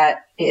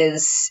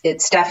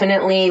it's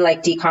definitely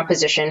like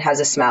decomposition has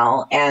a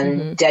smell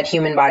and dead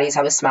human bodies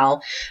have a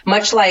smell,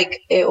 much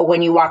like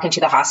when you walk into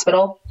the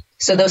hospital.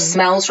 So those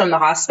smells from the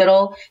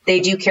hospital,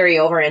 they do carry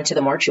over into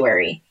the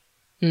mortuary.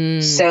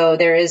 So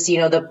there is,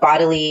 the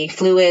bodily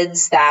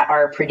fluids that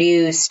are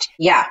produced.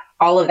 Yeah,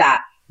 all of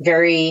that.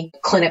 Very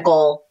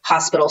clinical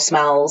hospital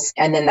smells.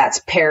 And then that's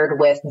paired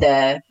with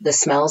the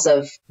smells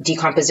of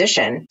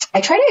decomposition.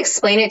 I try to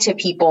explain it to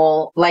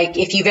people, like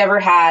if you've ever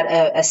had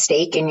a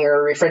steak in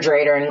your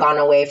refrigerator and gone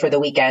away for the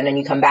weekend and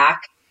you come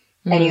back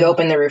and you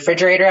open the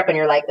refrigerator up and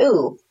you're like,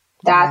 ooh,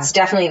 that's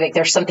definitely like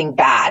there's something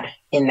bad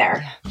in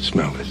there.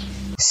 Smell this.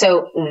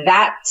 So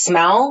that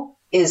smell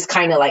is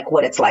kind of like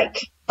what it's like,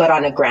 but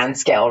on a grand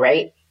scale,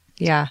 right?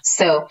 Yeah.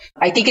 So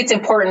I think it's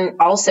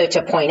important also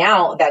to point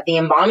out that the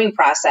embalming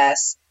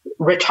process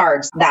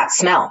retards that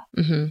smell.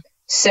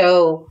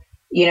 So,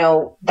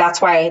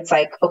 that's why it's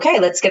like, okay,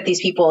 let's get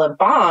these people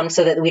embalmed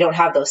so that we don't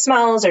have those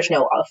smells. There's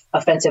no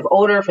offensive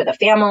odor for the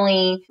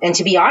family. And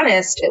to be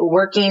honest,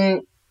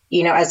 working,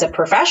 as a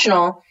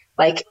professional,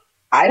 like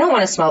I don't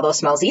want to smell those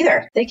smells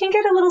either. They can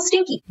get a little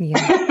stinky.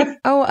 Yeah.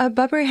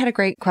 Budbury had a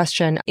great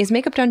question. Is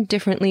makeup done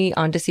differently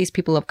on deceased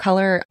people of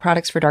color?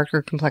 Products for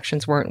darker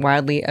complexions weren't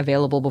widely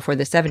available before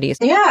the 70s.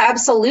 Yeah,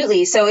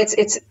 absolutely. So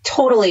it's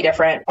totally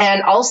different.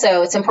 And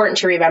also it's important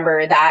to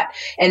remember that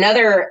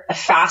another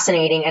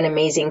fascinating and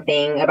amazing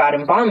thing about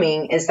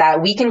embalming is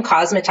that we can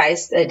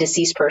cosmetize a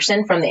deceased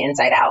person from the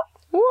inside out.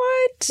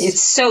 What?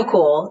 It's so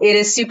cool. It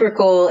is super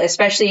cool,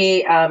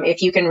 especially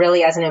if you can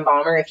really, as an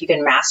embalmer, if you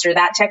can master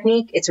that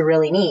technique, it's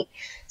really neat.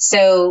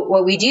 So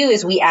what we do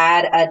is we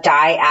add a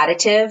dye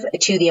additive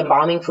to the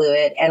embalming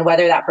fluid. And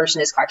whether that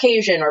person is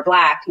Caucasian or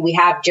Black, we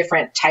have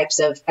different types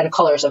of and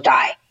colors of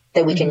dye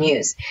that we can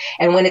use.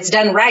 And when it's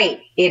done right,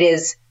 it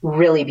is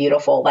really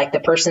beautiful. Like the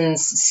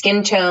person's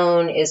skin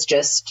tone is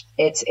just,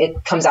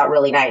 it comes out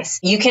really nice.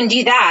 You can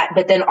do that,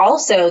 but then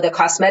also the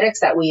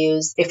cosmetics that we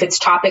use, if it's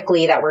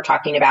topically that we're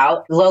talking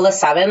about, Lola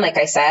 7, like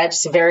I said,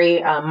 it's a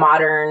very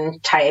modern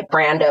type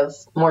brand of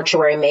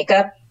mortuary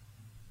makeup,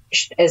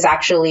 is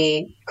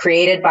actually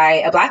created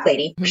by a Black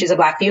lady. She's a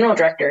Black funeral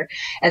director.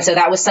 And so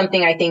that was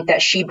something I think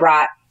that she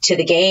brought to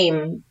the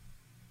game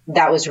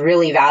that was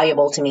really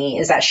valuable to me,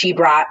 is that she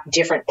brought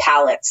different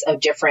palettes of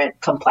different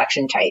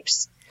complexion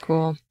types.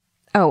 Cool.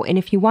 Oh, and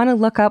if you want to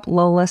look up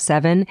Lola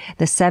 7,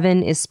 the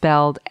 7 is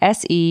spelled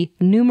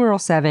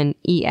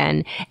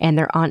SE7EN, and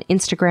they're on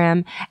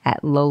Instagram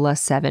at Lola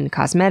 7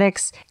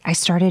 Cosmetics. I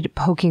started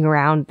poking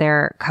around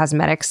their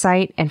cosmetics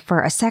site, and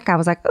for a sec I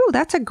was like, oh,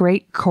 that's a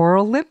great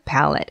coral lip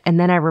palette. And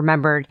then I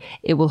remembered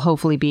it will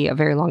hopefully be a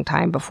very long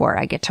time before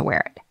I get to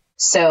wear it.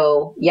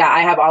 So yeah,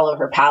 I have all of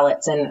her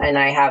palettes and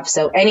I have,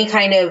 so any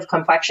kind of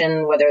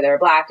complexion, whether they're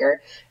Black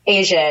or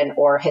Asian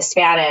or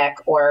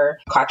Hispanic or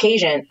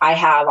Caucasian, I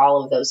have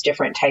all of those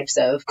different types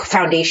of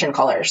foundation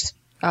colors.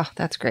 Oh,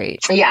 that's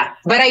great. Yeah.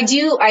 But I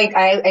do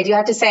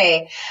have to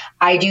say,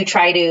 I do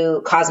try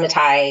to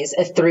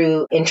cosmetize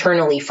through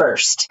internally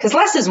first, because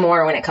less is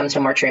more when it comes to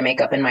mortuary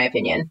makeup, in my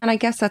opinion. And I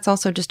guess that's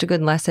also just a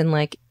good lesson.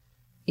 Like,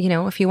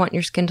 if you want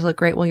your skin to look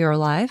great while you're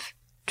alive,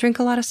 drink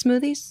a lot of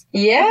smoothies.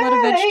 Yeah. A lot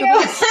of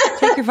vegetables.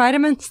 Take your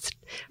vitamins.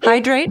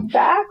 Hydrate.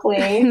 Exactly.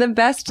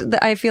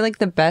 I feel like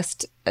the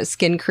best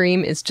skin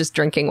cream is just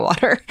drinking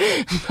water.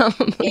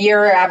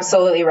 You're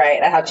absolutely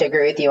right. I have to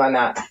agree with you on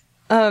that.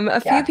 A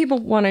few people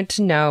wanted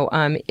to know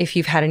if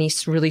you've had any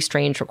really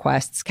strange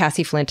requests.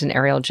 Cassie Flint and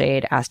Ariel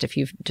Jade asked if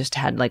you've just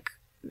had like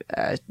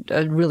a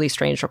really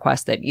strange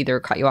request that either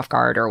caught you off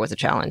guard or was a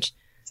challenge.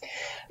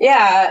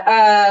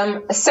 Yeah.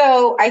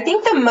 So I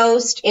think the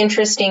most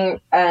interesting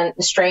and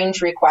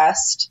strange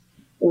request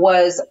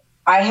was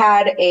I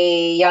had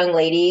a young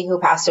lady who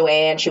passed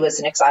away, and she was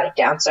an exotic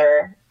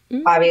dancer.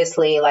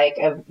 Obviously, like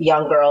a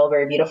young girl,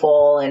 very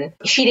beautiful. And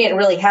she didn't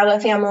really have a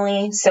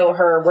family. So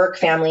her work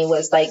family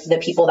was like the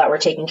people that were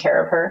taking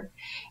care of her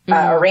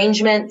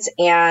arrangements.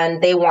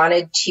 And they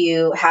wanted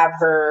to have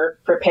her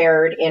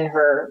prepared in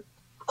her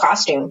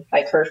costume,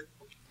 like her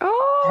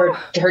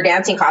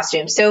dancing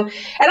costume. So, and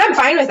I'm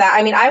fine with that.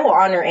 I mean, I will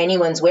honor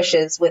anyone's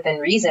wishes within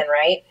reason,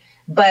 right?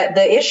 But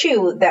the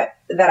issue that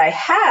I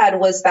had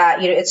was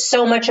that, it's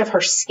so much of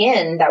her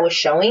skin that was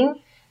showing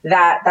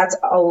that's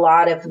a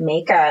lot of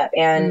makeup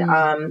and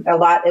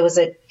it was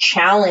a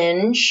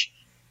challenge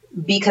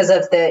because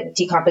of the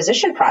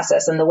decomposition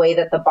process and the way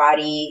that the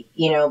body,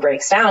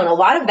 breaks down. A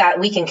lot of that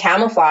we can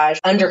camouflage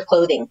under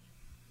clothing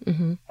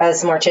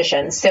as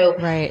morticians. So,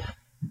 right.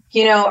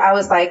 I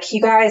was like,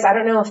 you guys, I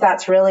don't know if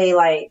that's really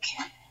I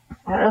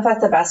don't know if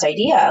that's the best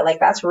idea. Like,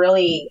 that's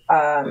really,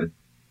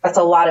 that's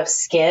a lot of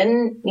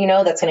skin,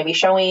 that's going to be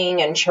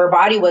showing. And her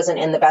body wasn't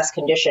in the best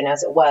condition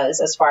as it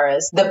was, as far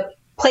as the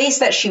place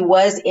that she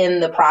was in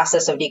the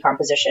process of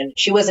decomposition.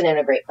 She wasn't in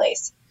a great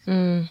place.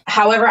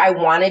 However, I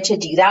wanted to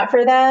do that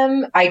for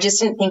them. I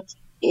just didn't think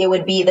it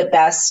would be the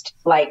best,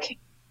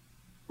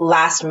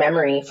 last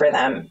memory for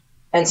them.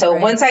 And so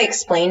once I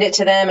explained it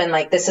to them and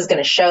this is going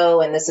to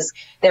show, and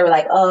they were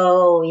like,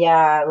 oh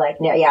yeah,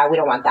 no, yeah, we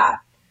don't want that.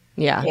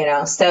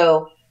 Yeah.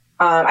 So,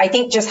 I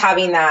think just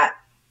having that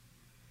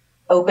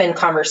open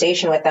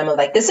conversation with them of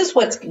this is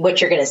what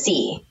you're going to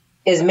see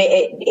is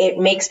it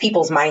makes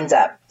people's minds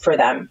up for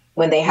them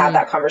when they have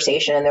that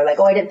conversation and they're like,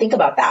 oh, I didn't think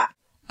about that.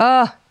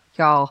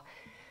 Y'all.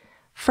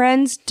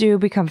 Friends do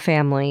become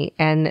family,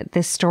 and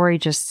this story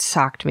just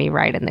socked me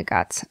right in the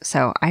guts.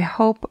 So I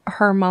hope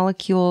her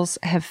molecules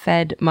have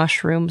fed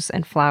mushrooms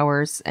and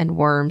flowers and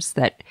worms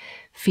that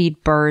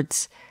feed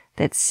birds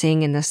that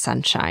sing in the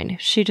sunshine.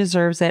 She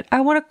deserves it.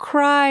 I want to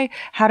cry.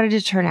 How did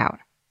it turn out?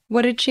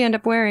 What did she end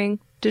up wearing?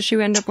 Did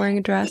she end up wearing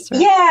a dress? Or?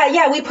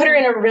 Yeah. We put her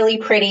in a really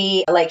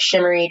pretty,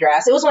 shimmery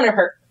dress. It was one of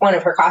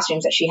her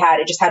costumes that she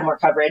had. It just had more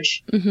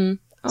coverage. Mm-hmm.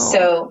 Oh.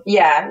 So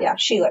yeah,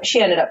 she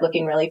ended up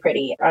looking really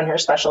pretty on her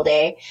special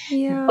day.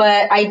 Yeah.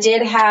 But I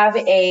did have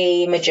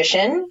a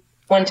magician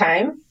one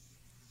time.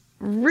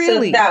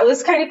 Really? So that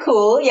was kind of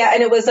cool. Yeah,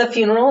 and it was a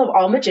funeral of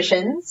all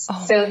magicians.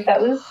 Oh, so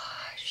that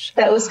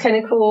was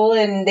kind of cool.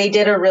 And they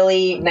did a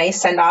really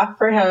nice send off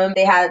for him.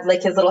 They had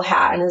his little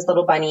hat and his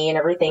little bunny and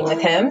everything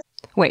with him.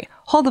 Wait,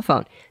 hold the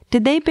phone.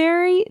 Did they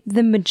bury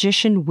the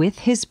magician with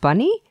his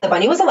bunny? The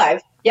bunny was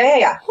alive.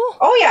 Yeah.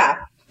 Oh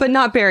yeah. But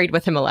not buried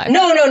with him alive.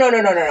 No.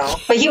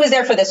 But he was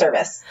there for the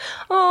service.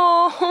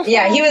 Oh.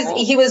 Yeah,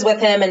 he was with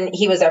him and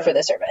he was there for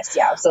the service.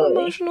 Yeah,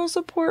 absolutely. Emotional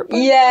support.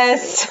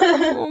 Yes.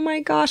 Oh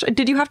my gosh.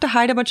 Did you have to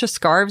hide a bunch of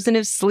scarves in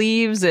his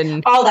sleeves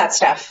and all that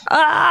stuff?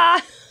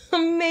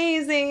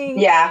 Amazing.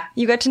 Yeah.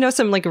 You got to know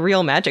some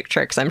real magic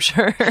tricks, I'm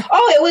sure.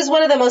 Oh, it was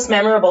one of the most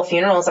memorable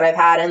funerals that I've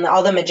had, and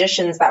all the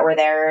magicians that were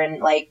there,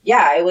 and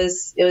it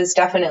was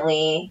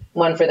definitely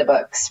one for the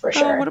books for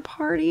sure. Oh, what a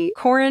party.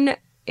 Corin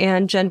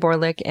and Jen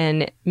Borlick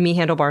and Me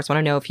Handlebars want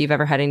to know if you've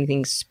ever had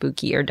anything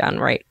spooky or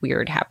downright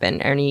weird happen,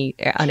 any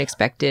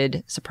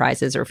unexpected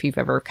surprises, or if you've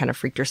ever kind of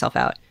freaked yourself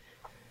out.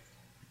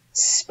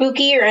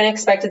 Spooky or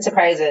unexpected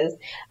surprises.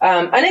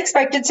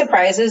 Unexpected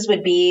surprises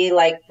would be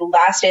the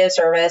last day of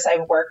service. I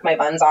worked my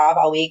buns off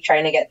all week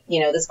trying to get,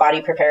 this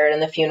body prepared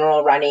and the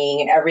funeral running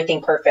and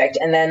everything perfect.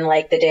 And then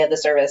the day of the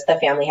service, the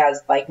family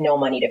has no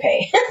money to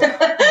pay.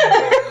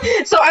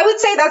 So I would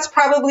say that's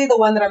probably the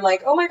one that I'm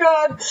oh my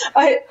God,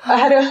 I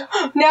had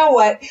to, now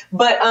what?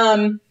 But,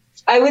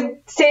 I would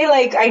say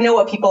I know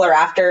what people are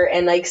after,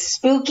 and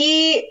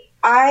spooky,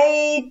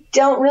 I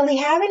don't really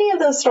have any of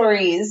those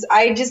stories.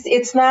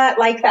 It's not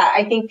like that.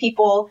 I think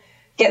people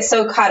get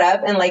so caught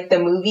up in the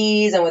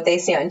movies and what they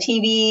see on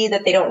TV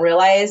that they don't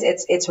realize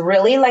it's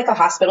really a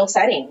hospital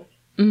setting.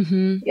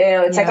 Mm-hmm.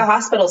 It's like a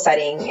hospital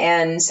setting.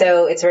 And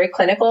so it's very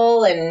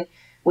clinical, and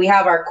we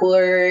have our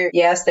cooler.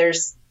 Yes,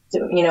 there's,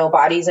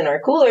 bodies in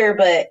our cooler,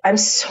 but I'm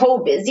so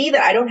busy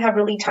that I don't have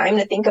really time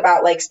to think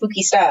about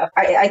spooky stuff.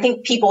 I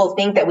think people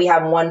think that we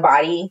have one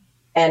body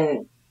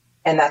and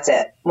that's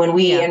it. When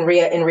we, in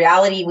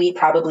reality, we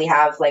probably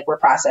have, we're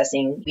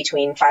processing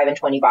between 5 and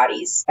 20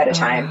 bodies at a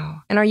time.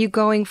 Wow. And are you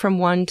going from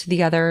one to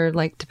the other,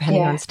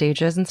 depending on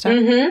stages and stuff?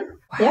 Mm-hmm.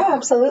 Wow. Yeah,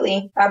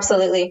 absolutely.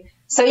 Absolutely.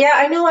 So yeah,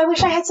 I know. I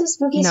wish I had some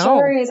spooky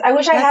stories. I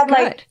wish I had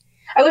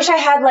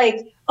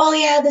oh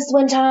yeah, this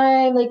one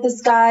time,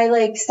 this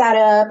guy, sat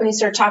up and he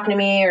started talking to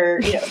me, or,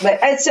 but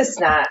it's just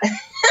not,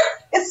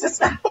 it's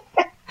just not.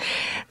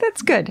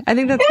 That's good. I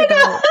think that's good.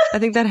 I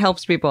think that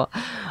helps people.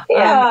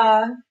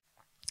 Yeah.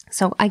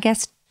 So I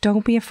guess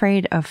don't be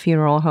afraid of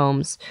funeral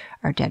homes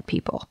or dead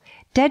people.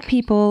 Dead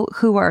people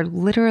who are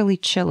literally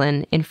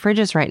chilling in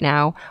fridges right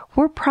now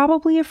were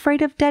probably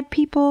afraid of dead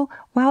people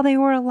while they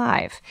were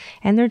alive.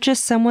 And they're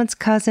just someone's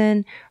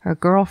cousin or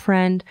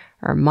girlfriend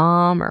or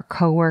mom or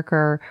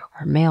coworker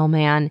or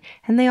mailman.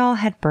 And they all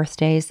had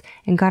birthdays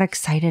and got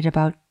excited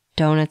about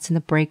donuts in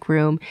the break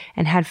room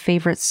and had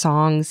favorite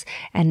songs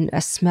and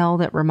a smell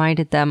that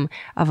reminded them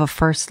of a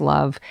first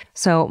love.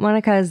 So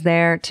Monica is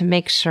there to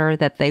make sure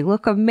that they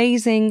look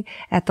amazing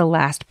at the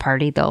last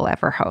party they'll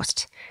ever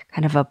host.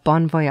 Kind of a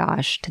bon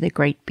voyage to the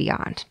great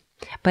beyond.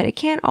 But it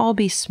can't all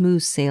be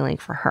smooth sailing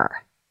for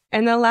her.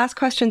 And the last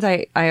questions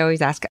I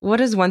always ask, what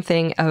is one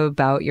thing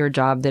about your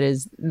job that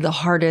is the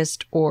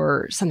hardest,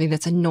 or something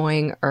that's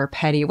annoying or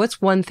petty?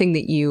 What's one thing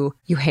that you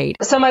hate?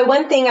 So my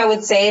one thing I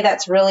would say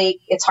that's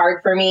really, it's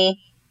hard for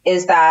me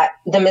is that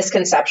the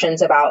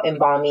misconceptions about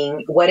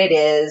embalming, what it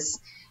is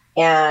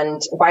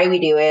and why we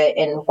do it,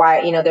 and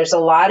why, there's a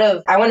lot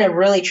of, I want to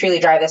really truly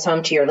drive this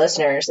home to your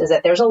listeners, is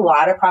that there's a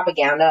lot of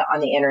propaganda on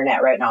the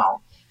internet right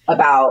now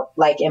about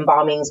like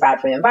embalming is bad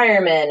for the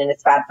environment and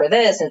it's bad for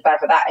this and it's bad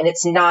for that. And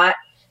it's not.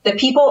 The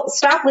people,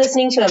 stop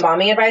listening to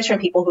embalming advice from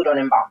people who don't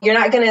embalm. You're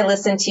not going to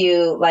listen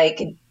to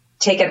like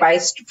take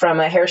advice from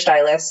a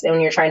hairstylist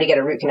when you're trying to get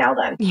a root canal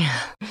done. Yeah.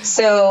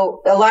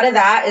 So a lot of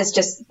that is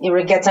just,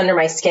 it gets under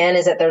my skin,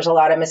 is that there's a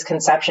lot of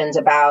misconceptions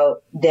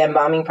about the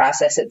embalming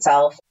process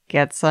itself.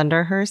 Gets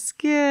under her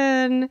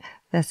skin.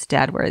 That's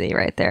dad worthy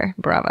right there.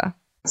 Bravo.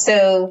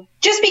 So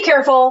just be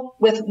careful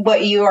with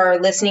what you are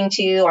listening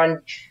to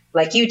on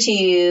like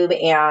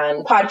YouTube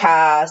and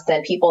podcasts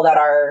and people that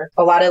are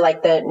a lot of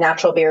like the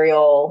natural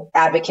burial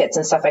advocates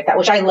and stuff like that,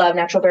 which I love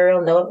natural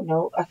burial.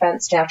 No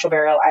offense to natural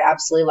burial. I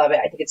absolutely love it.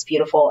 I think it's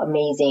beautiful,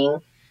 amazing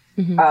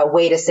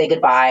way to say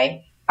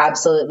goodbye.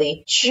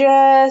 Absolutely.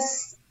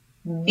 Just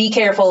be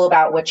careful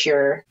about what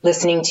you're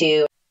listening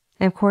to.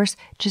 And of course,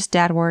 just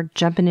dad word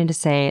jumping in to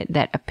say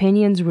that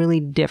opinions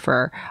really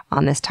differ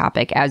on this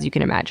topic, as you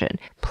can imagine.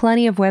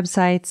 Plenty of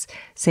websites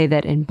say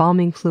that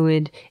embalming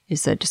fluid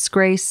is a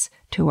disgrace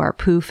to our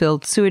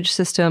poo-filled sewage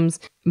systems.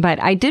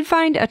 But I did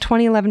find a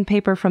 2011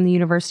 paper from the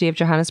University of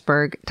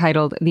Johannesburg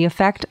titled The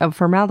Effect of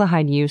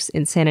Formaldehyde Use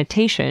in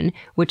Sanitation,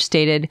 which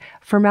stated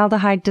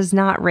formaldehyde does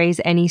not raise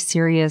any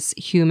serious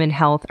human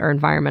health or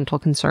environmental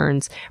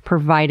concerns,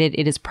 provided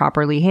it is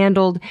properly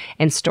handled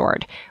and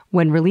stored.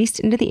 When released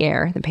into the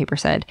air, the paper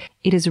said,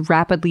 it is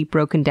rapidly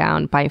broken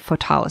down by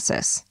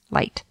photolysis,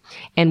 light.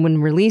 And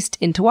when released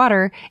into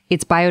water,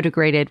 it's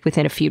biodegraded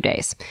within a few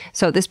days.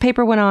 So this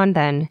paper went on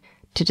then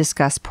to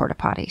discuss porta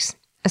potties.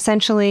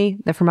 Essentially,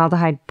 the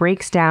formaldehyde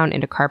breaks down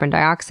into carbon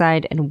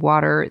dioxide and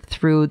water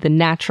through the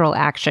natural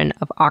action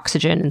of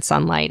oxygen and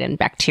sunlight and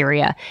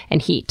bacteria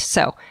and heat.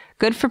 So,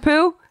 good for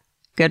poo,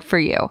 good for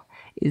you.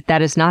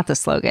 That is not the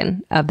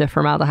slogan of the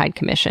Formaldehyde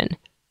Commission,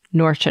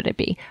 nor should it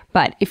be.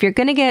 But if you're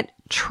going to get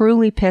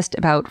truly pissed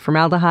about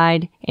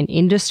formaldehyde and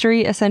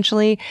industry,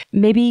 essentially,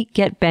 maybe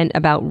get bent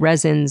about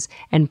resins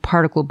and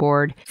particle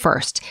board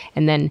first,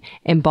 and then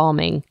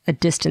embalming a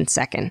distant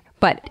second.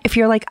 But if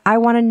you're like, I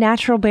want a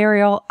natural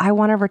burial, I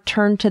want to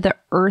return to the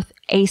earth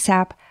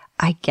ASAP,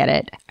 I get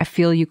it. I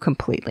feel you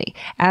completely.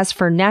 As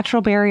for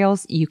natural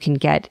burials, you can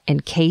get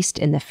encased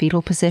in the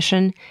fetal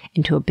position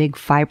into a big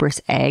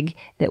fibrous egg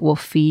that will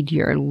feed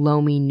your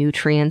loamy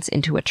nutrients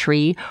into a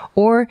tree,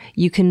 or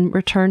you can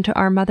return to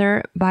our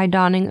mother by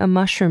donning a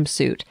mushroom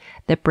suit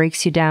that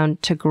breaks you down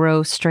to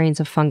grow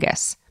strains of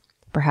fungus.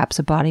 Perhaps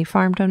a body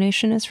farm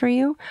donation is for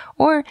you,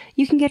 or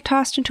you can get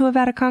tossed into a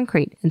vat of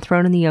concrete and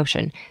thrown in the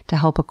ocean to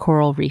help a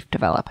coral reef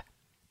develop.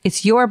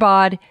 It's your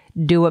bod.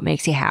 Do what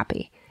makes you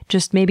happy.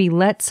 Just maybe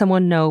let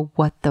someone know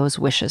what those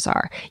wishes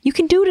are. You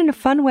can do it in a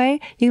fun way.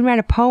 You can write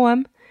a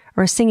poem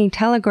or a singing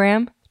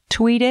telegram,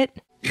 tweet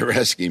it. You're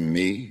asking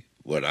me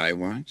what I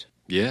want?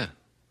 Yeah.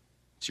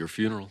 It's your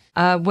funeral.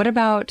 What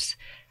about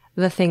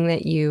the thing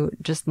that you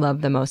just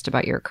love the most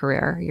about your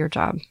career, your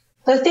job?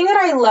 The thing that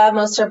I love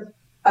most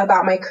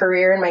about my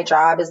career and my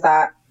job is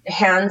that,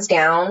 hands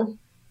down,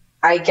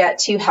 I get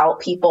to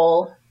help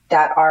people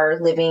that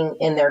are living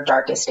in their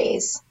darkest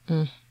days.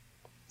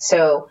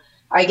 So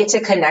I get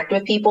to connect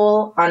with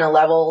people on a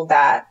level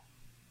that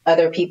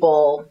other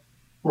people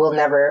will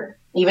never,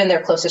 even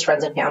their closest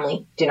friends and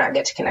family, do not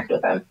get to connect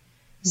with them.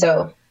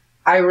 So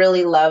I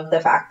really love the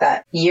fact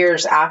that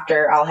years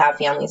after, I'll have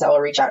families that will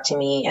reach out to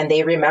me and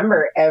they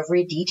remember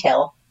every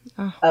detail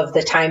of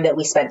the time that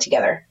we spent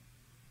together.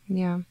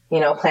 Yeah. You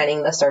know,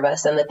 planning the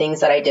service and the things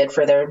that I did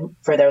for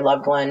their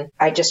loved one.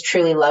 I just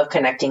truly love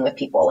connecting with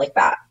people like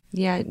that.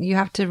 Yeah, you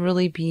have to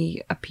really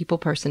be a people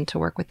person to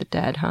work with the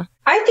dead, huh?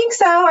 I think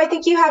so. I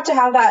think you have to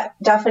have that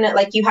definite,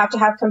 like, you have to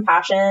have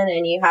compassion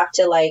and you have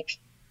to, like,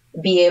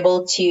 be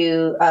able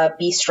to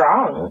be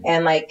strong.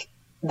 And, like,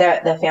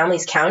 the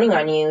family's counting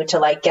on you to,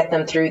 like, get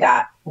them through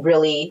that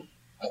really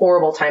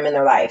horrible time in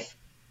their life.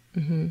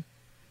 Mm-hmm.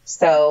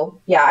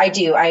 So, yeah, I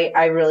do.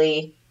 I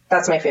really,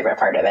 that's my favorite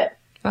part of it.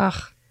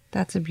 Ugh,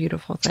 that's a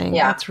beautiful thing.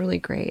 Yeah. That's really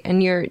great.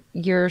 And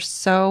you're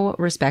so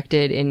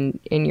respected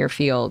in your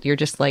field. You're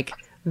just, like,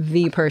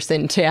 the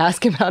person to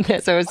ask about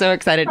this. I was so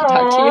excited to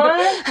talk to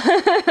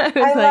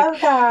you. I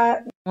love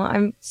that. Well,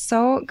 I'm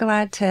so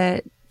glad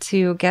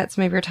to get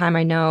some of your time.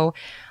 I know,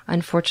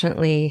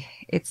 unfortunately,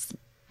 it's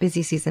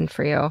busy season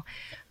for you.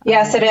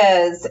 Yes, it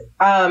is.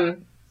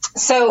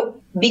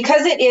 So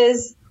because it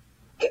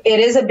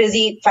is a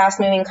busy, fast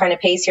moving kind of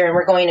pace here, and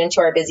we're going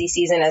into our busy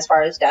season as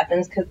far as death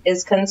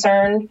is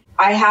concerned,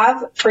 I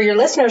have, for your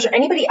listeners or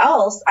anybody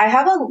else, I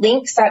have a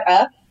link set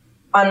up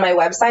on my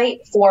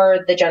website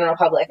for the general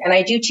public. And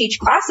I do teach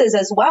classes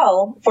as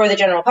well for the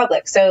general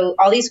public. So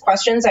all these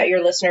questions that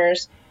your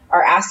listeners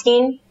are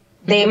asking,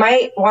 they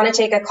might want to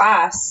take a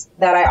class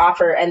that I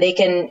offer, and they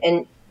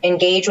can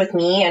engage with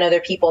me and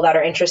other people that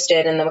are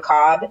interested in the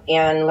macabre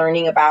and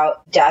learning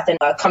about death in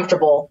a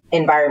comfortable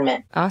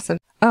environment. Awesome.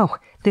 Oh,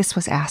 this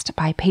was asked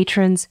by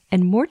patrons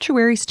and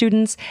mortuary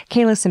students,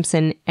 Kayla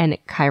Simpson and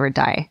Kyra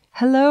Dye.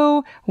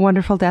 Hello,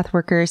 wonderful death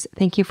workers.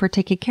 Thank you for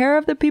taking care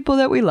of the people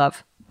that we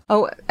love.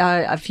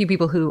 A few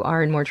people who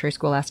are in mortuary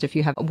school asked if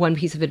you have one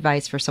piece of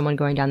advice for someone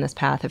going down this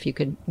path, if you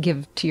could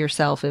give to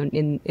yourself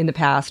in the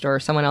past or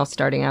someone else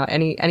starting out.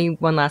 Any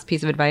one last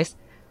piece of advice?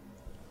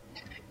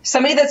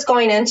 Somebody that's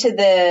going into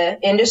the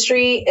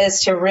industry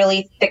is to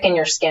really thicken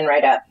your skin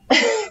right up.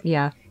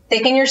 Yeah.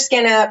 Thicken your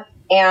skin up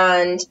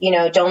and,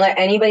 don't let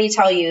anybody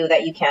tell you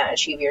that you can't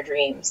achieve your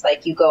dreams.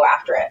 Like, you go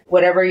after it.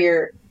 Whatever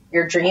your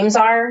dreams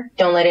are,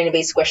 don't let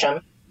anybody squish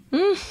them.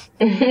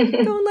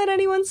 Don't let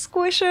anyone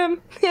squish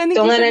them.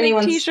 Don't let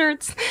anyone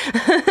t-shirts.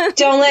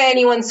 Don't let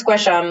anyone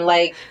squish them.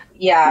 Like,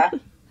 yeah.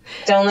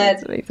 Don't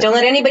let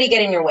anybody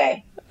get in your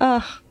way.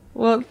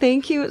 Well,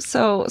 thank you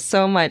so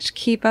much.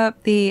 Keep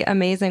up the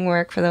amazing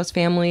work for those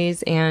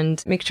families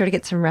and make sure to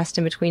get some rest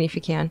in between if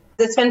you can.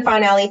 It's been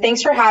fun, Allie.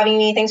 Thanks for having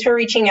me. Thanks for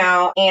reaching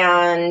out.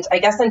 And I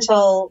guess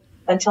until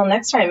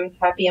next time,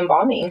 happy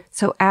embalming.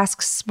 So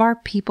ask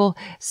smart people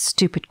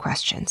stupid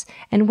questions.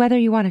 And whether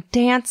you want to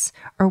dance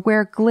or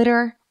wear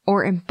glitter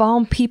or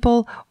embalm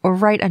people or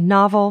write a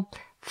novel,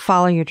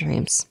 follow your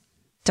dreams.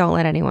 Don't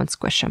let anyone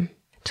squish them.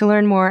 To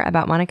learn more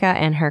about Monica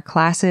and her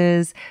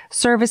classes,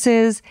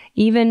 services,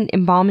 even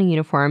embalming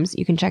uniforms,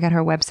 you can check out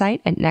her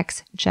website at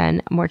Next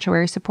Gen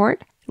Mortuary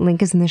Support.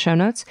 Link is in the show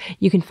notes.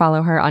 You can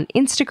follow her on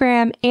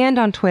Instagram and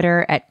on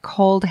Twitter at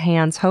Cold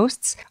Hands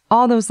Hosts.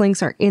 All those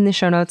links are in the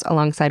show notes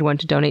alongside one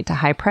to donate to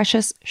High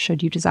Precious,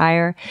 should you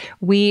desire.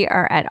 We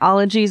are at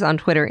Ologies on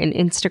Twitter and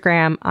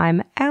Instagram.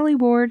 I'm Allie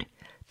Ward.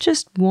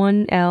 Just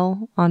one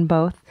L on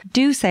both.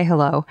 Do say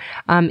hello.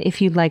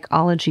 If you'd like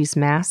Ologies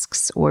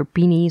masks or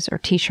beanies or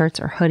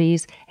t-shirts or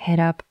hoodies, hit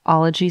up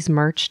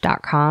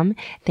ologiesmerch.com.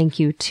 Thank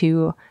you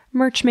to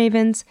merch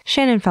mavens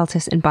Shannon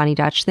Feltus and Bonnie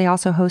Dutch. They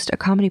also host a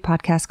comedy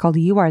podcast called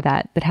You Are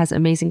That has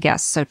amazing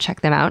guests, so check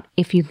them out.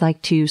 If you'd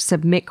like to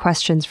submit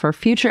questions for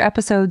future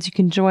episodes, you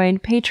can join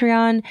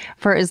Patreon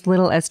for as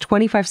little as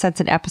 25 cents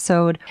an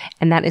episode,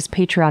 and that is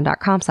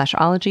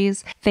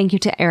patreon.com/ologies. Thank you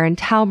to Aaron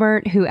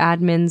Talbert, who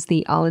admins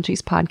the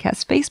Ologies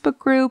Podcast Facebook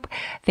group.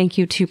 Thank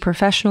you to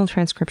professional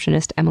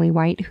transcriptionist Emily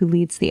White, who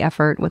leads the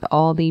effort with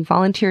all the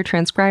volunteer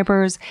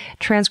transcribers.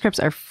 Transcripts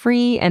are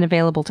free and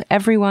available to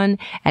everyone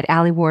at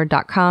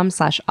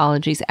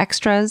allieward.com/ologies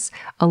extras,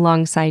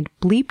 alongside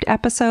bleeped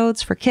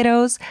episodes for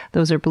kiddos.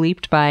 Those are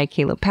bleeped by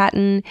Caleb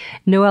Patton.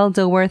 Noelle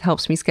Dilworth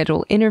helps me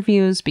schedule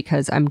interviews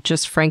because I'm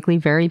just frankly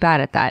very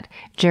bad at that.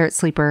 Jarrett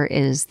Sleeper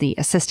is the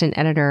assistant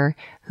editor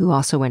who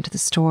also went to the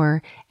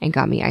store and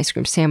got me ice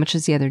cream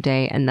sandwiches the other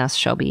day and thus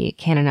shall be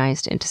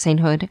canonized into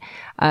sainthood.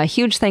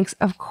 Huge thanks,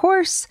 of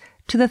course,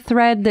 to the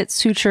thread that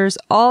sutures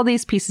all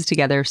these pieces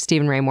together,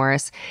 Stephen Ray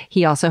Morris.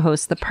 He also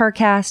hosts the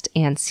Purrcast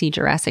and See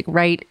Jurassic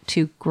Right,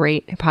 two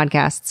great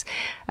podcasts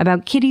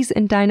about kitties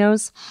and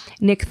dinos.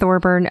 Nick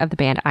Thorburn of the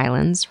band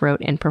Islands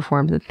wrote and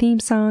performed the theme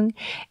song.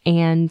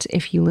 And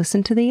if you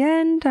listen to the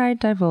end, I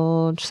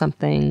divulge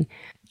something.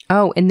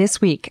 Oh, and this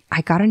week,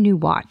 I got a new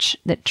watch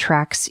that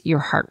tracks your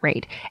heart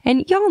rate.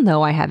 And y'all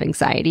know I have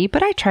anxiety,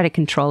 but I try to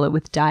control it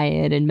with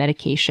diet and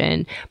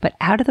medication. But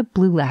out of the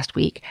blue last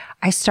week,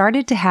 I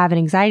started to have an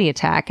anxiety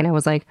attack, and I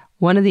was like,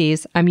 one of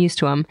these, I'm used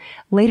to them.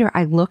 Later,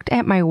 I looked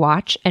at my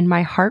watch, and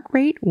my heart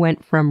rate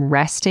went from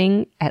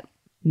resting at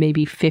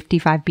maybe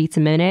 55 beats a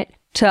minute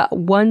to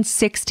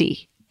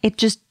 160. It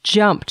just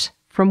jumped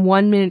from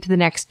 1 minute to the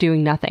next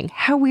doing nothing.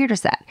 How weird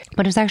is that?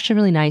 But it's actually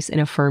really nice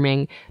and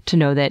affirming to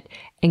know that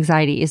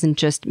anxiety isn't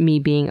just me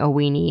being a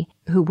weenie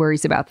who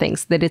worries about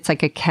things, that it's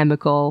like a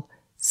chemical,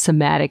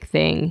 somatic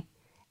thing.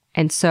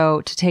 And so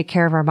to take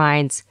care of our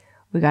minds,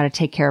 we got to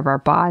take care of our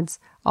bods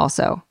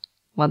also,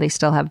 while they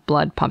still have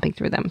blood pumping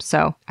through them.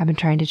 So I've been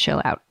trying to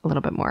chill out a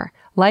little bit more.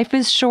 Life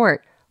is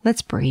short.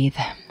 Let's breathe,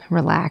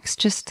 relax,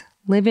 just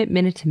live it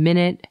minute to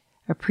minute,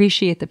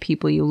 appreciate the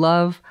people you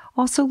love.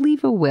 Also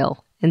leave a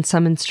will and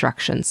some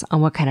instructions on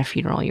what kind of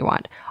funeral you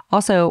want.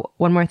 Also,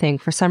 one more thing,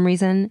 for some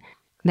reason,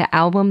 the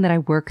album that I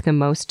work the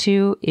most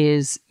to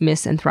is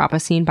Miss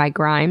Anthropocene by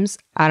Grimes.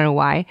 I don't know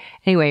why.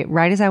 Anyway,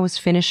 right as I was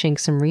finishing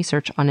some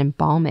research on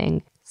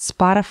embalming,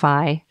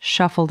 Spotify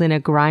shuffled in a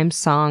Grimes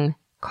song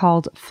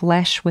called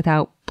Flesh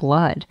Without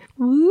Blood.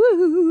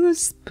 Ooh,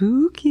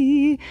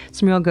 spooky.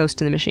 Some real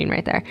ghost in the machine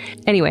right there.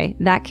 Anyway,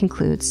 that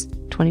concludes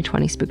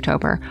 2020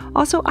 Spooktober.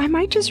 Also, I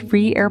might just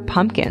re-air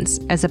Pumpkins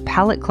as a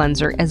palate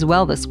cleanser as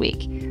well this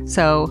week.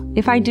 So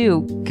if I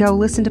do, go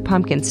listen to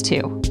Pumpkins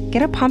too.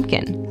 Get a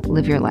pumpkin.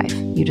 Live your life.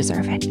 You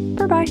deserve it.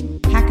 Bye-bye.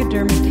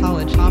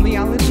 Pachydermatology,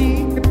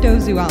 homeology,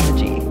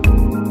 cryptozoology,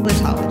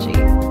 lithology,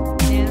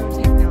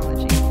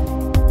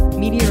 nanotechnology,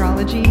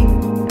 meteorology,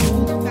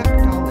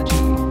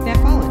 olfactology,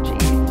 nephology,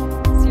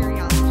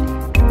 seriology,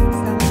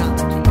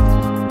 selenology.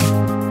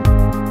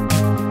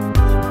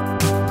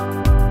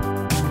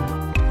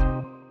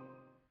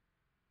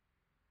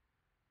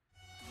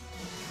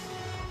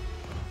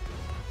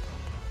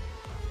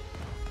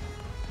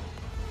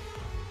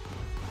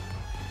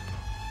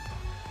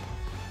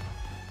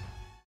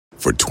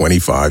 For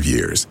 25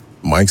 years,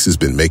 Mike's has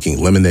been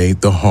making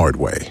lemonade the hard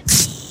way.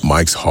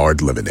 Mike's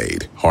Hard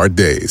Lemonade. Hard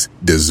days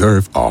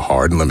deserve a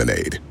hard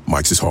lemonade.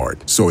 Mike's is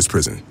hard, so is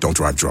prison. Don't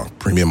drive drunk.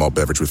 Premium malt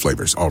beverage with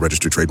flavors. All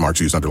registered trademarks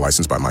used under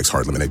license by Mike's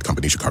Hard Lemonade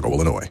Company, Chicago,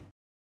 Illinois.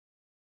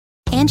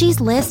 Angie's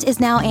List is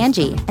now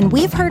Angie, and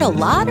we've heard a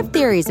lot of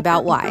theories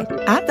about why.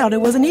 I thought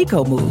it was an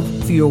eco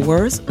move. Fewer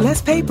words,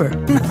 less paper.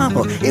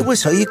 No, it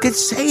was so you could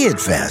say it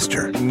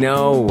faster.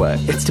 No,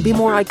 it's to be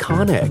more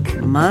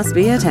iconic. Must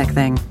be a tech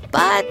thing.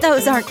 But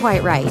those aren't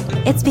quite right.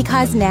 It's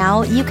because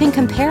now you can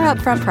compare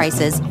upfront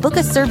prices, book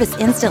a service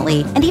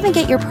instantly, and even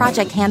get your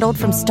project handled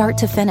from start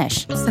to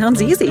finish.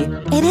 Sounds easy.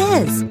 It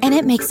is, and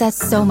it makes us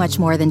so much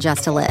more than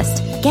just a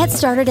list. Get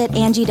started at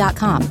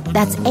Angie.com.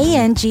 That's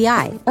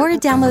ANGI, or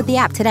download the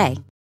app today.